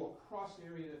I'm going to go across the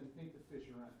area that we think the fish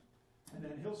are in. And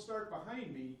then he'll start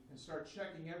behind me and start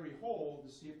checking every hole to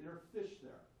see if there are fish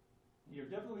there. And you're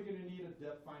definitely going to need a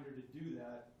depth finder to do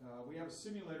that. We have a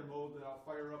simulator mode that I'll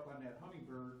fire up on that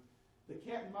Humminbird. The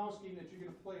cat and mouse game that you're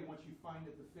going to play once you find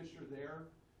that the fish are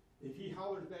there, if he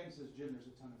hollers back and says, "Jim,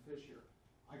 there's a ton of fish here,"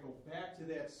 I go back to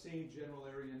that same general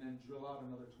area and then drill out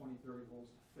another 20, 30 holes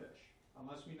to fish.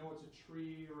 Unless we know it's a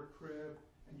tree or a crib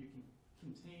and you can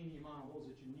contain the amount of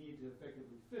holes that you need to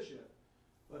effectively fish it.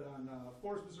 But on a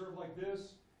forest preserve like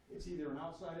this, it's either an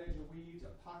outside edge of weeds,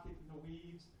 a pocket in the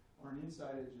weeds, or an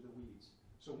inside edge of the weeds.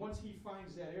 So once he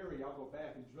finds that area, I'll go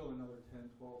back and drill another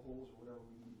 10, 12 holes or whatever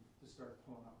we need to start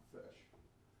pulling out fish.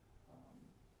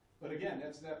 But again,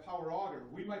 that's that power auger.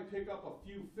 We might pick up a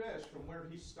few fish from where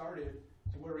he started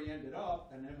to where he ended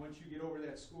up, and then once you get over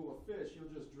that school of fish,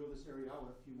 you'll just drill this area out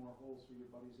with a few more holes for your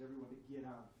buddies, everyone to get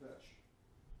on fish.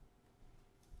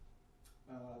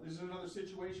 This is another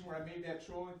situation where I made that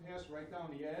trolling pass right down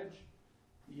the edge.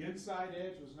 The inside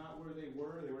edge was not where they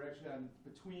were. They were actually on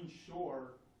between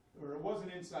shore, or it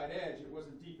wasn't inside edge, it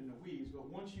wasn't deep in the weeds, but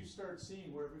once you start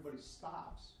seeing where everybody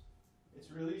stops, it's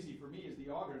real easy for me as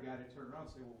the auger guy to turn around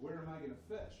and say, well, where am I going to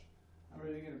fish? I'm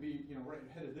really going to be, right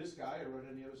ahead of this guy or right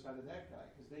on the other side of that guy,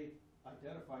 because they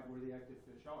identified where the active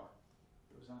fish are.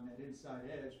 It was on that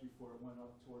inside edge before it went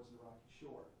up towards the rocky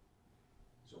shore.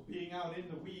 So being out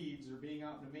in the weeds or being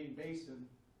out in the main basin,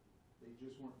 they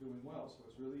just weren't doing well. So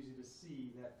it's real easy to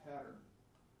see that pattern.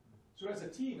 So as a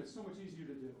team, it's so much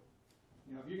easier to do.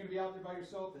 If you're going to be out there by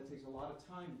yourself, that takes a lot of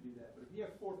time to do that. But if you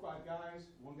have 4 or 5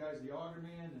 guys, one guy's the auger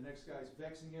man, the next guy's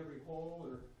vexing every hole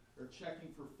or checking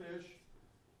for fish.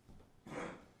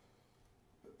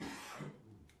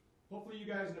 Hopefully you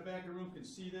guys in the back of the room can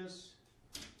see this.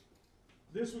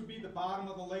 This would be the bottom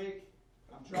of the lake.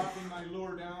 I'm dropping my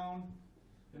lure down.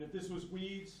 And if this was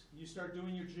weeds, you start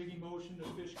doing your jigging motion, the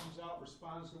fish comes out,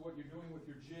 responds to what you're doing with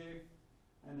your jig.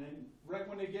 And then right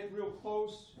when they get real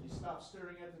close, you stop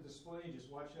staring at the display and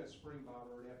just watch that spring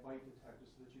bobber or that bite detector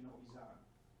so that you know he's on.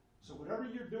 So whatever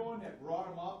you're doing that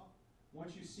brought him up,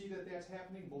 once you see that that's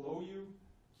happening below you,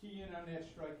 key in on that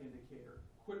strike indicator.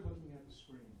 quit looking at the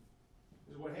screen.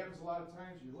 Because what happens a lot of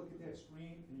times, you look at that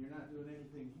screen and you're not doing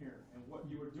anything here. And what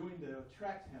you were doing to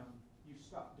attract him, you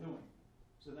stop doing.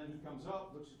 So then he comes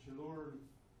up, looks at your lure, and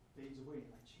fades away.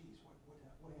 You're like, geez, what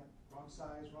happened? Wrong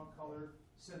size, wrong color,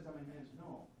 scent on my hands.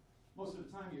 No. Most of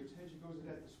the time, your attention goes to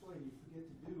that display and you forget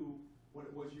to do what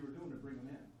it was you were doing to bring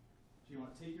him in. So you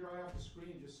want to take your eye off the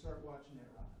screen and just start watching that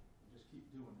rod. And just keep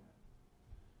doing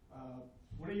that.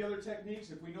 One of the other techniques,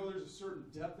 if we know there's a certain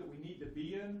depth that we need to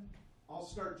be in, I'll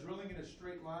start drilling in a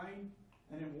straight line,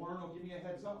 and then Warren will give me a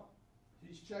heads up.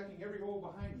 He's checking every hole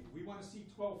behind me. We want to see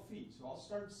 12 feet, so I'll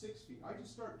start at 6 feet. I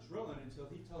just start drilling until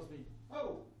he tells me,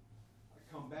 oh! I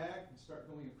come back and start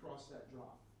going across that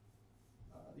drop.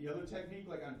 The other technique,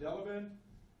 like on Delavan,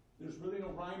 there's really no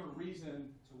rhyme or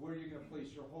reason to where you're going to place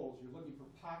your holes. You're looking for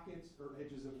pockets or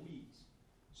edges of weeds.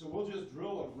 So we'll just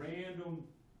drill a random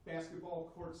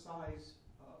basketball court size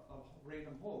of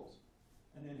random holes.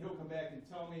 And then he'll come back and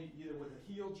tell me either with a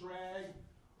heel drag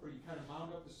or you kind of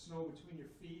mound up the snow between your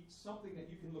feet, something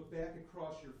that you can look back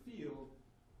across your field,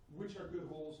 which are good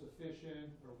holes to fish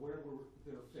in or where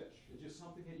there are fish. It's just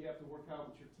something that you have to work out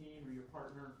with your team or your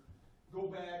partner. Go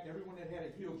back, everyone that had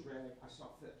a heel drag, I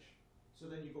saw fish.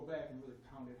 So then you go back and really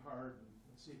pound it hard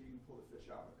and see if you can pull the fish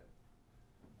out of it.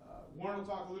 Warren will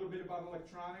talk a little bit about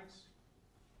electronics,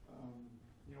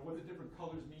 what the different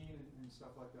colors mean and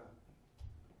stuff like that.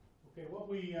 Okay, what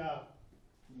we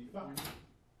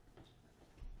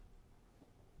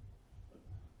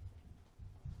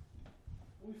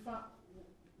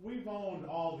we've owned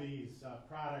all these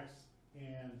products,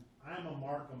 and I'm a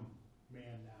Markham man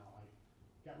now.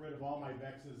 I got rid of all my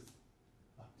Vexes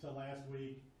up till last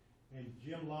week, and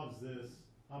Jim loves this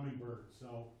Humminbird.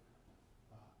 So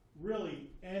really,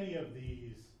 any of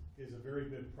these is a very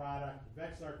good product.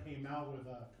 Vexar came out with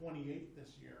a 28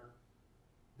 this year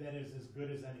that is as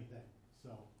good as anything. So,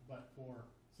 but for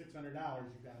 $600, you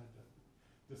got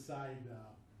to decide.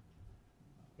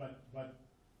 But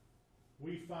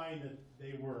we find that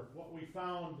they work. What we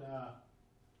found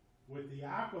with the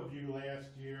AquaView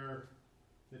last year,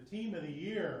 the team of the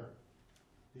year,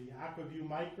 the AquaView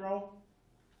Micro.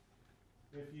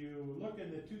 If you look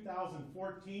in the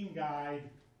 2014 guide,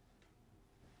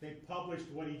 they published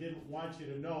what he didn't want you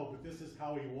to know, but this is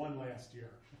how he won last year.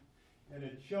 And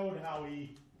it showed how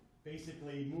he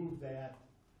basically moved that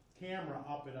camera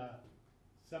up at a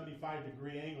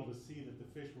 75-degree angle to see that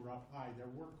the fish were up high. There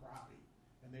were crappie,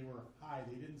 and they were high.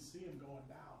 They didn't see them going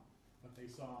down, but they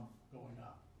saw them going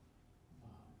up.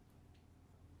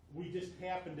 We just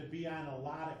happened to be on a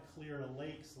lot of clear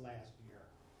lakes last year.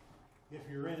 If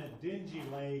you're in a dingy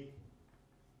lake,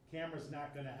 camera's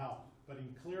not going to help. But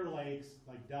in clear lakes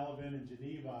like Delavan and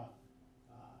Geneva,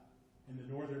 in the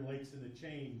northern lakes in the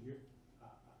chain,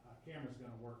 a camera's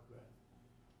going to work good.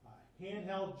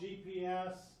 Handheld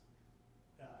GPS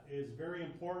is very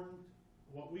important.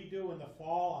 What we do in the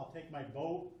fall, I'll take my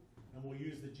boat and we'll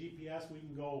use the GPS. We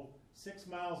can go 6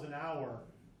 miles an hour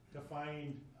to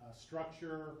find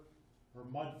structure or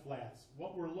mud flats.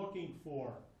 What we're looking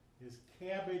for is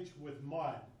cabbage with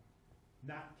mud,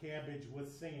 not cabbage with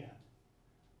sand.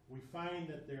 We find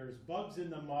that there's bugs in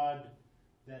the mud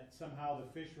that somehow the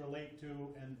fish relate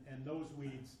to, and those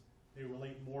weeds they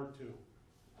relate more to.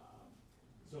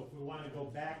 So if we want to go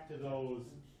back to those,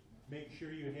 make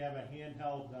sure you have a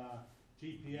handheld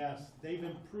GPS. They've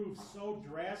improved so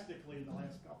drastically in the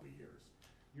last couple of years.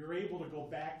 You're able to go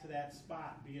back to that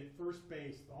spot, be it first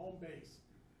base, the home base,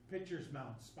 pitcher's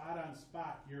mound, spot on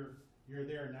spot. You're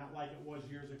there, not like it was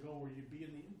years ago where you'd be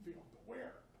in the infield. But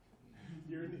where?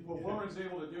 What Warren's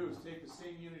able to do is take the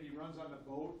same unit he runs on the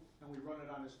boat and we run it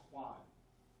on his quad.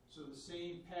 So the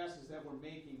same passes that we're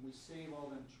making, we save all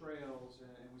them trails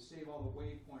and we save all the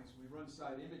waypoints. We run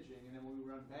side imaging, and then when we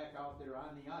run back out there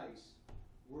on the ice,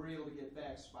 we're able to get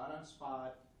back spot on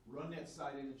spot, run that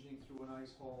side imaging through an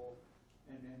ice hole,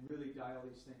 and really dial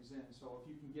these things in. So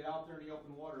if you can get out there in the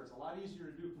open water, it's a lot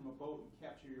easier to do from a boat and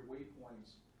capture your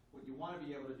waypoints. What you want to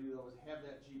be able to do, though, is have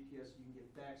that GPS so you can get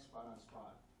back spot on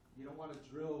spot. You don't want to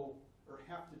drill or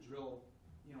have to drill,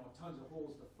 tons of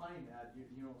holes to find that.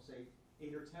 Say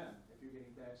 8 or 10 if you're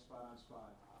getting back spot on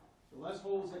spot. The less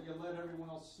holes that you let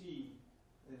everyone else see,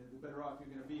 the better off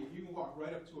you're going to be. If you can walk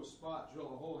right up to a spot,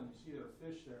 drill a hole, and you see there are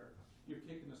fish there, you're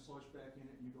kicking the slush back in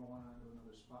it, and you go on to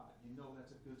another spot. You know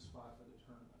that's a good spot for the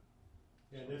tournament.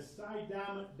 Yeah, the side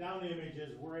down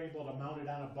images, we're able to mount it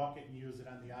on a bucket and use it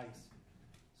on the ice.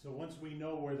 So once we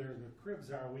know where the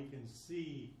cribs are, we can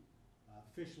see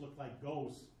fish look like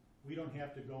ghosts. We don't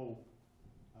have to go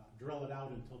drill it out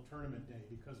until tournament day,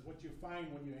 because what you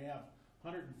find when you have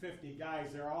 150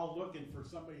 guys, they're all looking for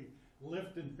somebody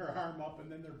lifting their arm up,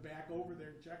 and then they're back over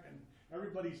there checking.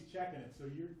 Everybody's checking it, so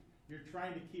you're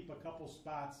trying to keep a couple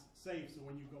spots safe, so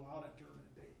when you go out at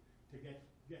tournament day to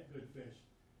get good fish.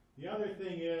 The other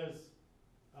thing is,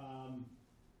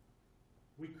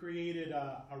 we created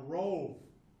a rove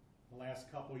the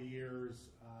last couple of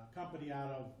years. A company out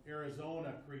of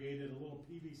Arizona created a little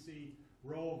PVC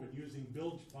rove and using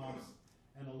bilge pumps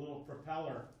and a little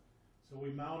propeller. So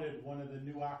we mounted one of the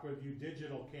new AquaView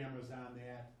digital cameras on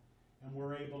that, and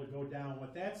we're able to go down.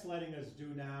 What that's letting us do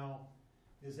now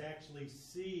is actually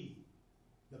see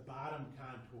the bottom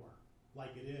contour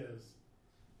like it is,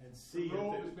 and see The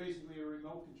Rove if is basically a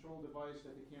remote control device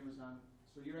that the camera's on,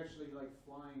 so you're actually like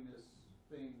flying this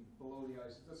thing below the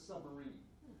ice. It's a submarine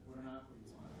with an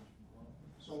AquaView on it.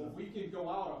 So we can go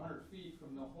out 100 feet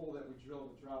from the hole that we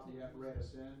drilled to drop the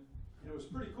apparatus in. And it was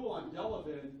pretty cool on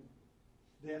Delavan,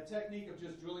 that technique of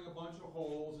just drilling a bunch of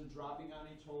holes and dropping on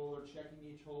each hole or checking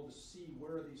each hole to see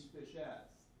where are these fish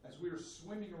at. As we were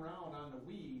swimming around on the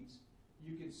weeds,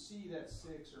 you can see that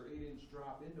 6 or 8 inch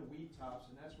drop into weed tops,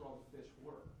 and that's where all the fish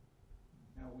were.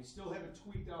 Now, we still haven't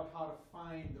tweaked out how to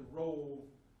find the rove.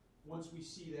 Once we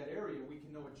see that area, we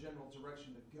can know a general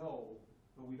direction to go,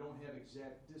 but we don't have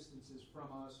exact distances from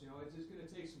us. You know, it's just going to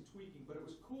take some tweaking, but it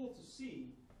was cool to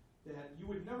see that you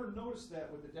would never notice that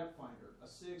with the depth finder. A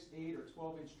 6, 8, or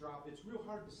 12 inch drop, it's real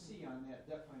hard to see on that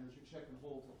depth finder as you're checking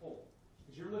hole to hole.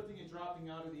 Because you're lifting and dropping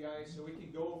out of the ice, so it can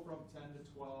go from 10 to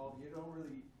 12. You don't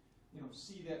really,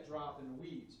 see that drop in the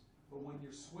weeds. But when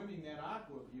you're swimming that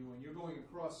AquaView and you're going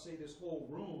across, say, this whole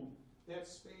room, that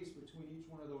space between each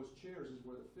one of those chairs is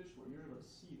where the fish were. You're able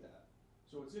to see that.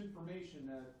 So it's information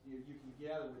that you can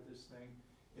gather with this thing.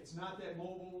 It's not that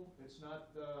mobile. It's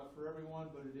not for everyone,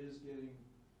 but it is getting,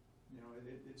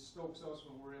 it stokes us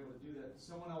when we're able to do that.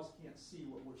 Someone else can't see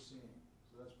what we're seeing.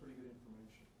 So that's pretty good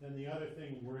information. Then the other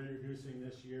thing we're introducing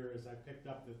this year is I picked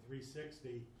up the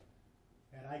 360.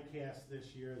 At ICAST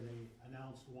this year, they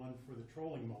announced one for the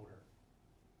trolling motor.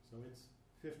 So it's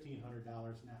 $1,500,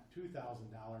 not $2,000.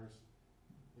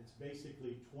 It's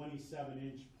basically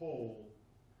 27-inch pole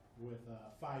with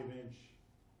a 5-inch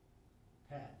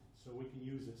head. So we can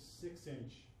use a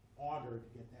 6-inch auger to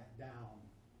get that down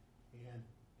and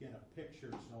get a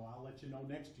picture. So I'll let you know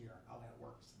next year how that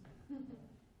works.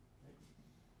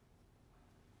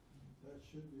 That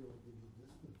should be able to give you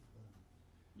distance then.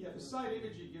 Yeah, the side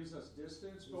imaging gives us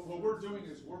distance, but what we're doing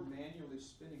is we're manually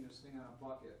spinning this thing on a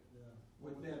bucket. Yeah.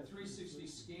 With that 360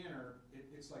 scanner,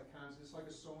 it's like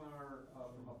a sonar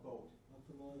from a boat. I'm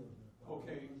familiar with that.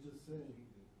 Okay. I'm just saying,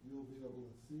 you'll be able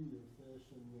to see your fish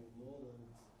and you'll know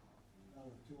that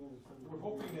it's 270. We're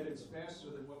hoping that it's faster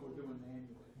than what we're doing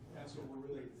manually. That's what we're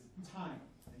really, time,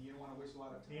 and you don't want to waste a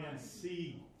lot of time. And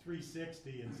see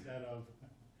 360 instead of,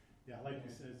 like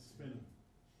you said, spinning.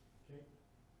 Okay.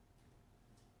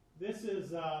 This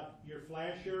is your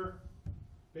flasher.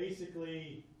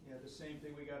 Basically, Yeah, the same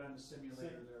thing we got on the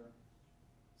simulator there.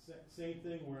 same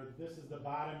thing where this is the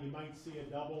bottom. You might see a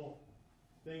double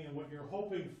thing, and what you're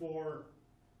hoping for,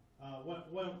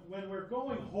 when we're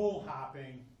going hole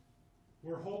hopping,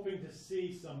 we're hoping to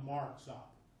see some marks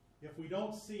up. If we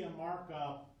don't see a mark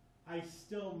up, I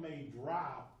still may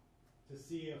drop to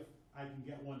see if I can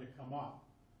get one to come up.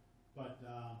 But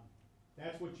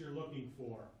that's what you're looking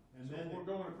for. And So then if we're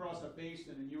going across a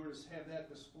basin and you were to have that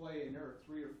display and there are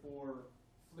 3 or 4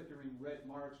 flickering red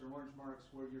marks or orange marks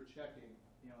where you're checking,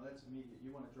 that's immediate.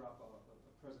 You want to drop a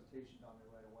presentation down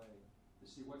there right away to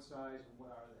see what size and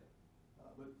what are they.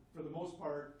 But for the most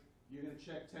part, you're going to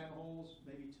check 10 holes,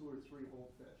 maybe 2 or 3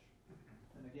 whole fish.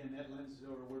 And again, that lends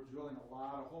over, we're drilling a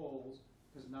lot of holes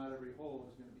because not every hole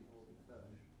is going to be holding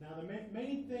fish. now the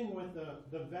main thing with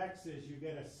the Vex is you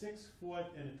get a 6-foot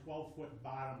and a 12-foot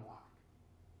bottom lock.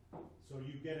 So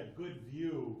you get a good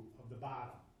view of the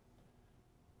bottom.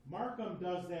 Markham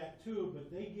does that too,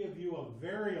 but they give you a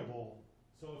variable.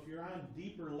 So if you're on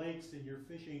deeper lakes and you're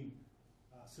fishing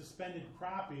suspended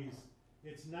crappies,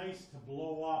 it's nice to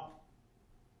blow up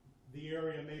the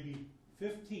area maybe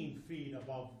 15 feet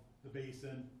above the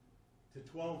basin to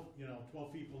 12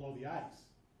 feet below the ice.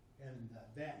 And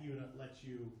that unit lets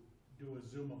you do a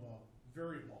zoom of a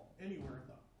variable anywhere in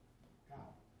the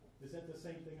cow. Is that the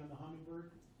same thing on the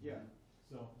Humminbird? Yeah.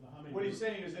 So the Humminbird. What he's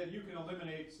saying is that you can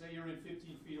eliminate, say you're in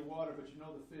 15 feet of water, but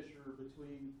the fish are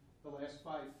between the last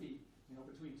 5 feet,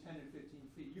 between 10 and 15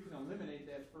 feet. You can eliminate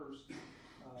that first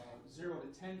 0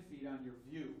 to 10 feet on your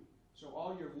view. So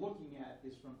all you're looking at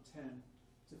is from 10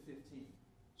 to 15.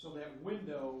 So that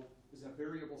window is a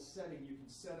variable setting you can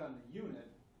set on the unit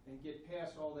and get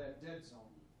past all that dead zone.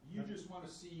 You just want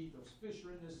to see those fish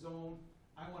are in this zone.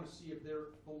 I wanna see if they're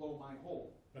below my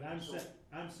hole. But I'm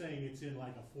saying it's in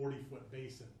like a 40-foot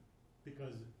basin,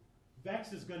 because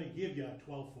Vex is gonna give you a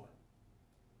 12-foot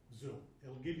zoom.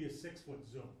 It'll give you a 6-foot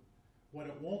zoom. What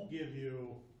it won't give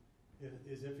you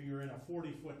is if you're in a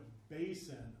 40-foot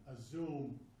basin, a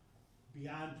zoom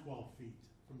beyond 12 feet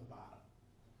from the bottom.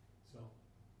 So,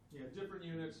 Yeah, different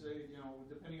units, you know,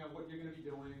 depending on what you're gonna be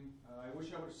doing. I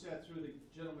wish I would've sat through the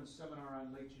gentleman's seminar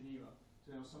on Lake Geneva.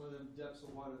 You know, some of them depths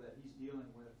of water that he's dealing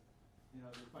with, you know,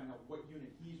 to find out what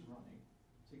unit he's running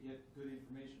to get good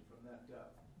information from that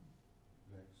depth.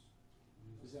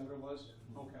 Is that what it was?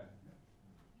 Okay.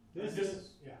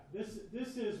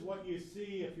 this is what you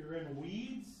see if you're in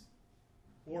weeds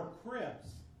or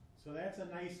cribs. So that's a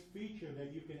nice feature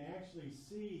that you can actually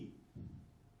see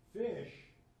fish.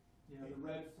 You know, the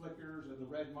red flickers or the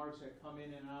red marks that come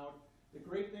in and out. The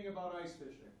great thing about ice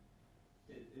fishing,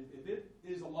 if it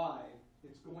is alive,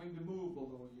 it's going to move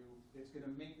below you. It's going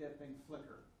to make that thing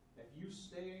flicker. If you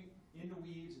stay in the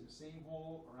weeds in the same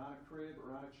hole or on a crib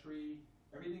or on a tree,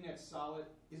 everything that's solid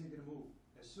isn't going to move.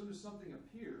 As soon as something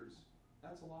appears,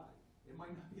 that's alive. It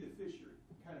might not be the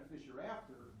kind of fish you're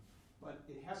after, but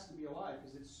it has to be alive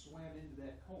because it swam into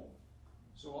that comb.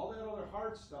 So all that other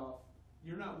hard stuff,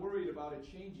 you're not worried about it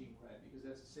changing red because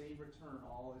that's the same return.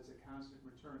 It's a constant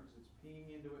return because it's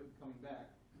peeing into it and coming back.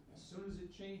 As soon as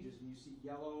it changes and you see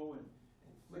yellow and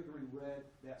flickering red,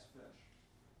 that's fish.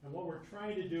 And what we're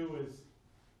trying to do is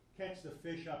catch the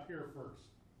fish up here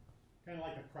first, kind of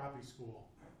like a crappie school.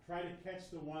 Try to catch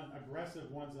the aggressive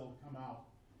ones that'll come out.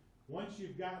 Once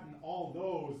you've gotten all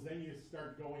those, then you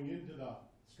start going into the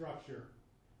structure.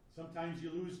 Sometimes you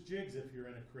lose jigs if you're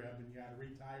in a crib and you gotta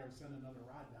retie or send another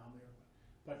rod down there.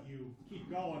 But you keep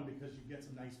going because you get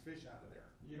some nice fish out of there.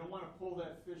 You don't want to pull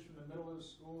that fish from the middle of the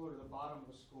school or the bottom of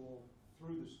the school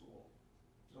through the school.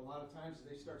 So a lot of times if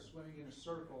they start swimming in a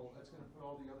circle, that's going to put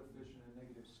all the other fish in a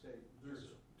negative state. There's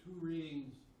two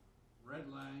readings, red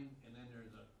line, and then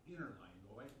there's an inner line,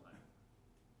 the white line.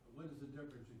 What is the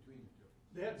difference between the two?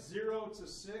 That 0 to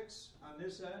 6 on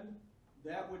this end,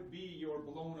 that would be your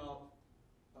blown up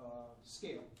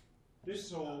scale.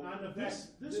 This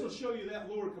will show you that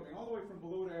lure coming all the way from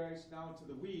below the ice down to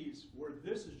the weeds, where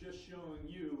this is just showing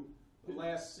you the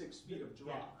last 6 feet of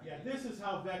drop. Yeah, this is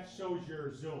how Vex shows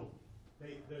your zoom.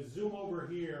 They zoom over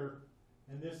here,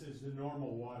 and this is the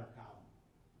normal water column.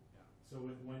 Yeah. So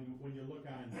when you look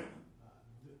on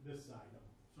this side of it.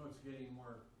 So it's getting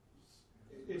more.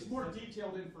 It's more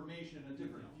detailed information, a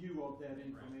different view of that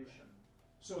information.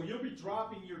 So you'll be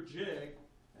dropping your jig,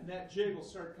 and that jig will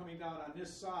start coming down on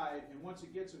this side, and once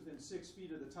it gets within 6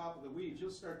 feet of the top of the weeds,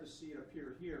 you'll start to see it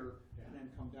appear here and then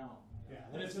come down. Yeah,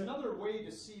 And it's another way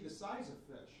to see the size of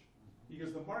fish,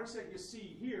 because the marks that you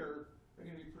see here are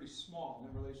going to be pretty small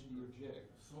in relation to your jig.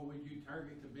 So would you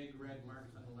target the big red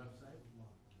marks on the left side?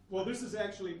 Well, this is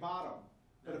actually bottom,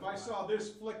 but if I saw this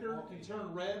flicker and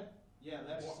turn red, yeah,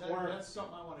 that's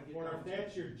something I want to get Or down if to.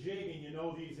 that's your jig and you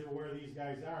know these are where these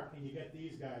guys are, can you get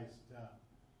these guys to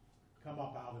come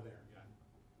up out of there? Yeah.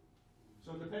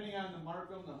 So depending on the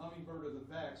Markham, the Hummingbird, or the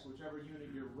Vex, whichever unit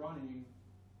you're running,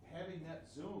 having that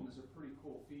zoom is a pretty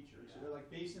cool feature. So they're like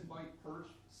basin bite, perch,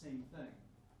 same thing.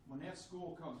 When that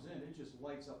school comes in, it just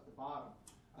lights up the bottom.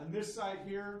 On this side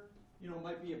here, you know, it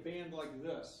might be a band like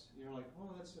this. You're like, oh,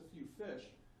 that's a few fish.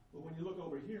 But when you look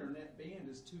over here, and that band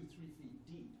is 2-3 feet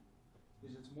deep,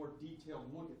 because it's more detailed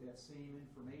look at that same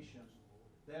information,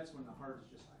 that's when the heart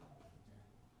is just like,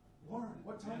 Warren,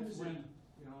 what time is it?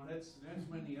 You know, and That's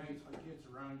when the ice gets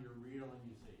around your reel and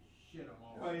you say, shit, I'm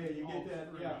all. oh yeah, you all get that,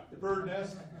 screwed yeah, up." the bird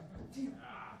nest.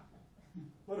 Ah,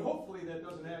 But hopefully that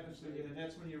doesn't happen to you, and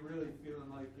that's when you're really feeling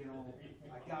like, you know,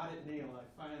 I got it nailed.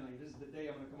 This is the day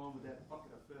I'm going to come home with that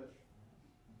bucket of fish.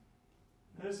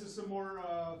 And this is some more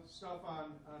stuff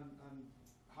on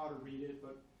how to read it.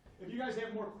 But if you guys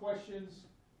have more questions,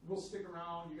 we'll stick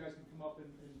around. You guys can come up and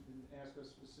ask us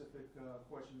specific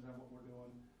questions on what we're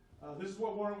doing. This is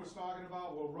what Warren was talking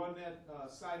about. We'll run that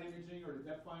side imaging or the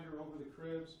depth finder over the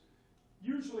cribs.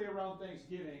 Usually around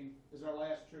Thanksgiving is our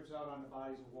last trips out on the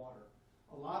bodies of water.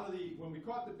 When we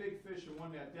caught the big fish and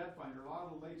won that depth finder, a lot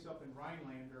of the lakes up in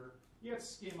Rhinelander, you had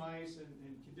skim ice and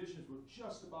conditions were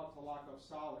just about to lock up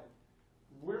solid.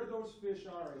 Where those fish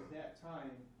are at that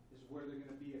time is where they're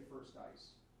going to be at first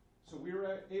ice. So we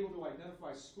were able to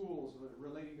identify schools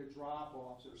relating to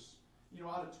drop-offs. Or, you know,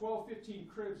 out of 12, 15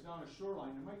 cribs down a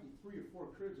shoreline, there might be 3 or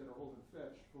 4 cribs that are holding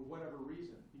fish for whatever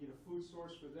reason. Be it a food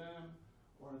source for them,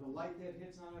 or the light that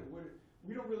hits on it.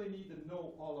 We don't really need to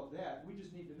know all of that. We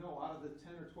just need to know out of the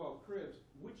 10 or 12 cribs,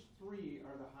 which 3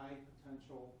 are the high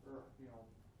potential or, you know,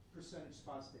 percentage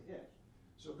spots to hit.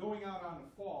 So going out on the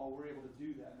fall, we're able to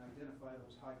do that and identify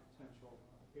those high potential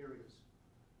areas.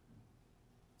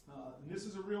 And this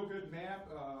is a real good map.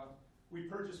 We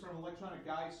purchased from Electronic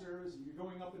Guide Service. If you're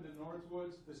going up into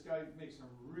Northwoods, this guy makes some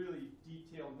really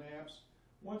detailed maps.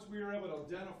 Once we were able to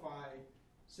identify,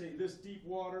 say, this deep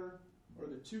water or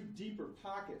the two deeper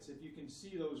pockets, if you can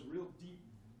see those real deep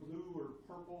blue or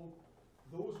purple,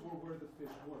 those were where the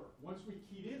fish were. Once we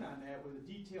keyed in on that with a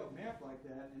detailed map like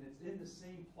that, and it's in the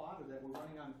same plotter that we're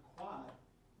running on the quad,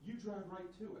 you drive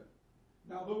right to it.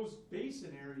 Now those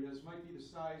basin areas might be the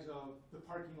size of the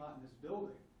parking lot in this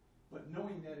building, but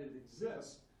knowing that it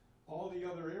exists, all the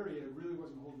other area really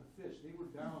wasn't holding the fish. They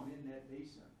were down in that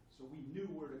basin. So we knew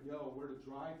where to go, where to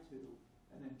drive to,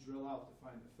 and then drill out to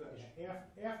find the fish. Yeah,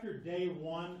 after day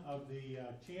one of the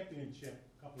championship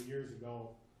a couple years ago,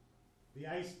 the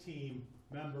ice team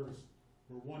members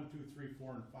were 1, 2, 3,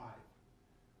 4, and 5.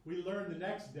 We learned the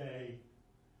next day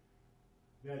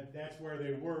that that's where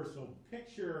they were, so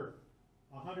picture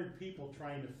 100 people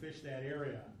trying to fish that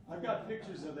area. I've got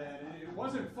pictures of that, and it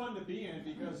wasn't fun to be in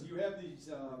because you have these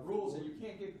rules and you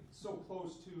can't get so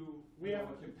close to We have a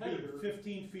to be competitor,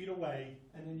 15 feet away.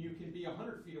 and then you can be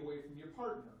 100 feet away from your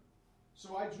partner.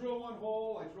 So I drill one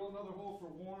hole, I drill another hole for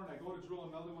Warren, I go to drill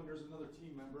another one, there's another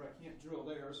team member, I can't drill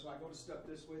there, so I go to step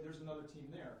this way, there's another team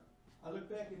there. I look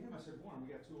back at him, I said, Warren,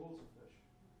 we got 2 holes of fish.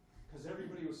 Because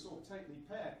everybody was so tightly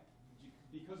packed,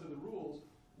 because of the rules,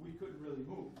 we couldn't really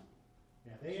move.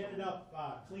 Yeah, they ended up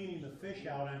cleaning the fish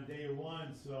out on day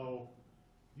one, so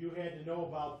you had to know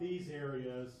about these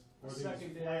areas or A these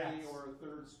secondary flats or a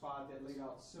third spot that laid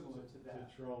out similar to that.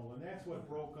 to troll, and that's what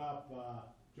broke up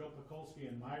Joe Pikulski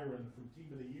and Myron from Team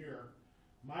of the Year.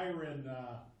 Myron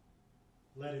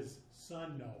let his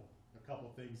son know a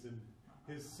couple things, and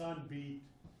his son beat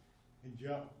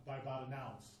Joe by about an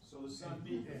ounce. So the son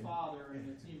beat the father and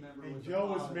the team member And was the Joe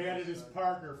was father. mad at his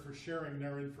partner for sharing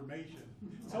their information.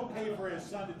 It's okay for his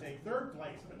son to take 3rd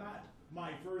place, but not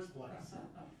my 1st place.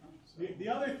 The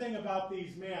other thing about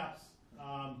these maps,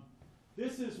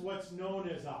 this is what's known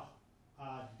as a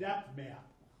depth map.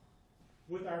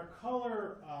 With our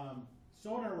color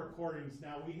sonar recordings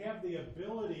now, we have the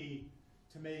ability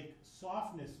to make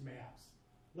softness maps.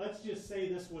 Let's just say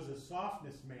this was a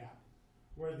softness map,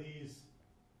 where these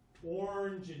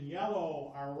orange and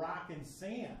yellow are rock and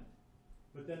sand,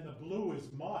 but then the blue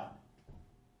is mud.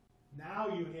 Now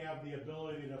you have the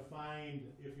ability to find,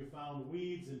 if you found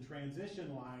weeds and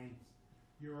transition lines,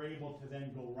 you're able to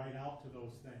then go right out to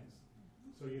those things.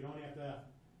 So you don't have to,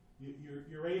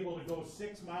 you're able to go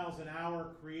 6 miles an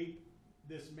hour, create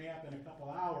this map in a couple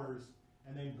hours,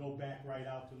 and then go back right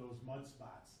out to those mud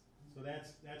spots. So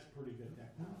that's pretty good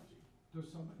technology.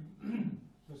 Does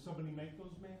somebody make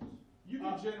those maps? You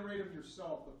can generate them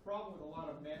yourself. The problem with a lot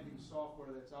of mapping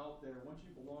software that's out there, once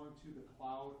you belong to the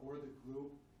cloud or the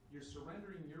group, you're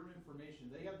surrendering your information.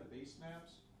 They have the base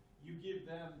maps. You give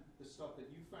them the stuff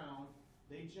that you found.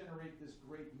 They generate this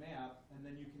great map, and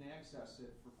then you can access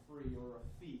it for free or a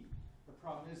fee. The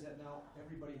problem is that now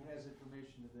everybody has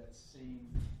information of that same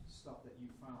stuff that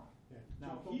you found. Okay.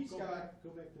 Now,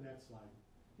 Go back to that slide.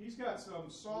 He's got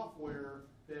some software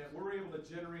that we're able to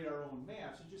generate our own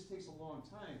maps. It just takes a long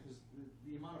time because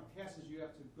the amount of passes you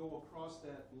have to go across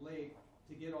that lake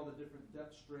to get all the different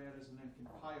depth stratas and then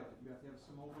compile it. You have to have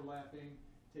some overlapping.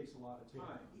 Takes a lot of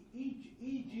time.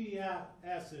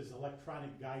 EGS is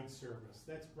Electronic Guide Service.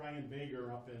 That's Brian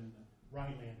Bager up in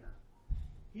Rhinelander.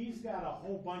 He's got a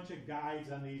whole bunch of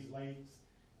guides on these lakes.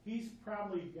 He's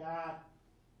probably got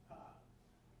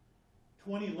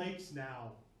 20 lakes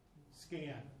now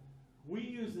scanned. We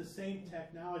use the same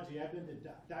technology. I've been to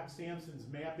Doc Sampson's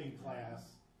mapping class,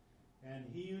 and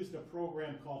he used a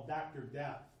program called Dr.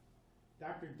 Depth.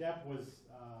 Dr. Depth was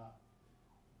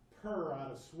Per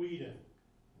out of Sweden.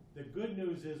 The good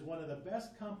news is one of the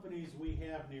best companies we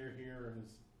have near here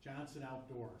is Johnson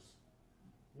Outdoors.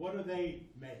 What do they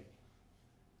make?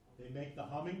 They make the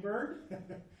Hummingbird,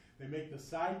 they make the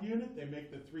side unit, they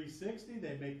make the 360,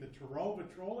 they make the Terova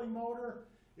trolling motor.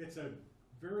 It's a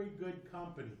very good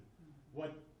company.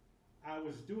 What I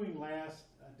was doing last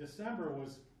December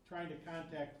was trying to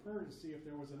contact Per to see if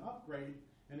there was an upgrade,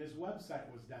 and his website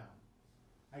was down.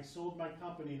 I sold my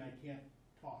company and I can't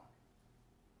talk.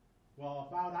 Well,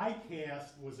 about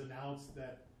ICAST was announced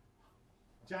that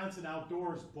Johnson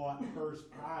Outdoors bought Per's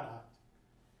product,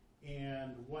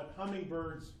 and what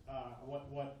Hummingbirds,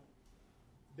 what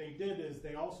they did is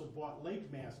they also bought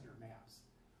Lake Master maps.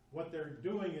 What they're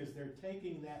doing is they're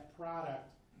taking that product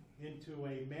into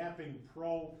a Mapping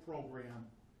Pro program,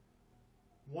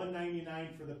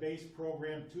 $199 for the base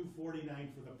program,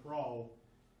 $249 for the Pro,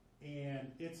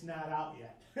 and it's not out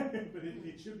yet, but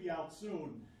it should be out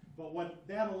soon. But what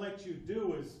that'll let you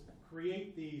do is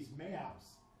create these maps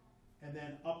and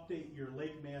then update your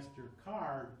LakeMaster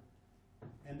card,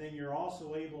 and then you're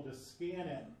also able to scan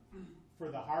it for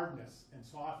the hardness and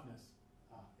softness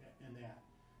in that.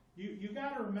 You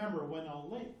got to remember, when a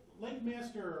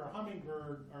LakeMaster or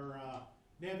Humminbird or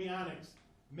Navionics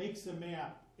makes a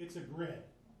map, it's a grid.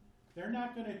 They're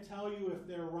not going to tell you if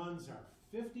their runs are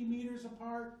 50 meters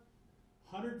apart,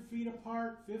 100 feet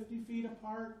apart, 50 feet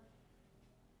apart.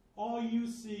 All you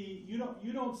see, you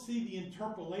don't see the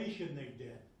interpolation they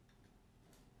did.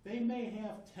 They may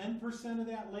have 10% of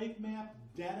that lake map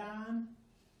dead on,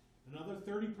 another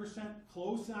 30%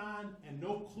 close on, and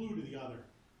no clue to the other.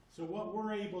 So what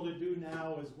we're able to do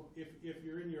now is, if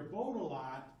you're in your boat a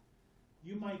lot,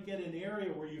 you might get an area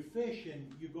where you fish and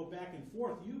you go back and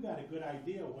forth. You got a good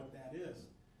idea what that is.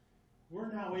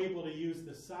 We're now able to use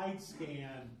the side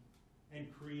scan and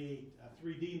create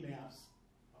 3D maps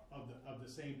of the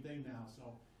same thing now.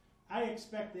 So I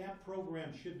expect that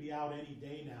program should be out any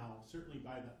day now, certainly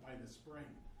by the spring.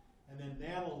 And then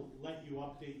that'll let you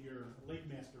update your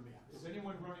LakeMaster maps. Is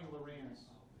anyone running Lowrance,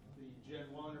 the Gen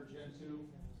 1 or Gen 2?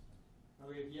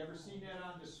 Okay, have you ever seen that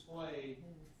on display,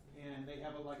 and they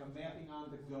have like a mapping on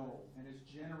the go, and it's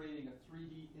generating a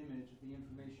 3D image of the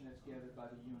information that's gathered by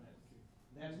the unit?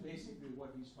 That's basically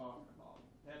what he's talking about.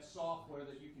 That software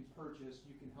that you can purchase,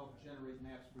 you can help generate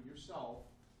maps for yourself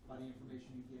by the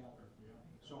information you gather.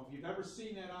 So if you've ever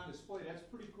seen that on display, that's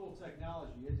pretty cool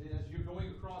technology. As you're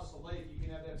going across the lake, you can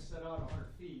have that set out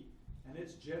 100 feet, and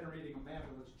it's generating a map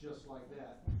that looks just like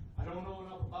that. I don't know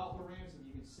enough about Lowrance, and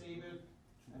you can save it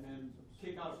and then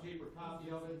kick out a paper copy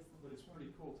of it, but it's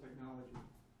pretty cool technology.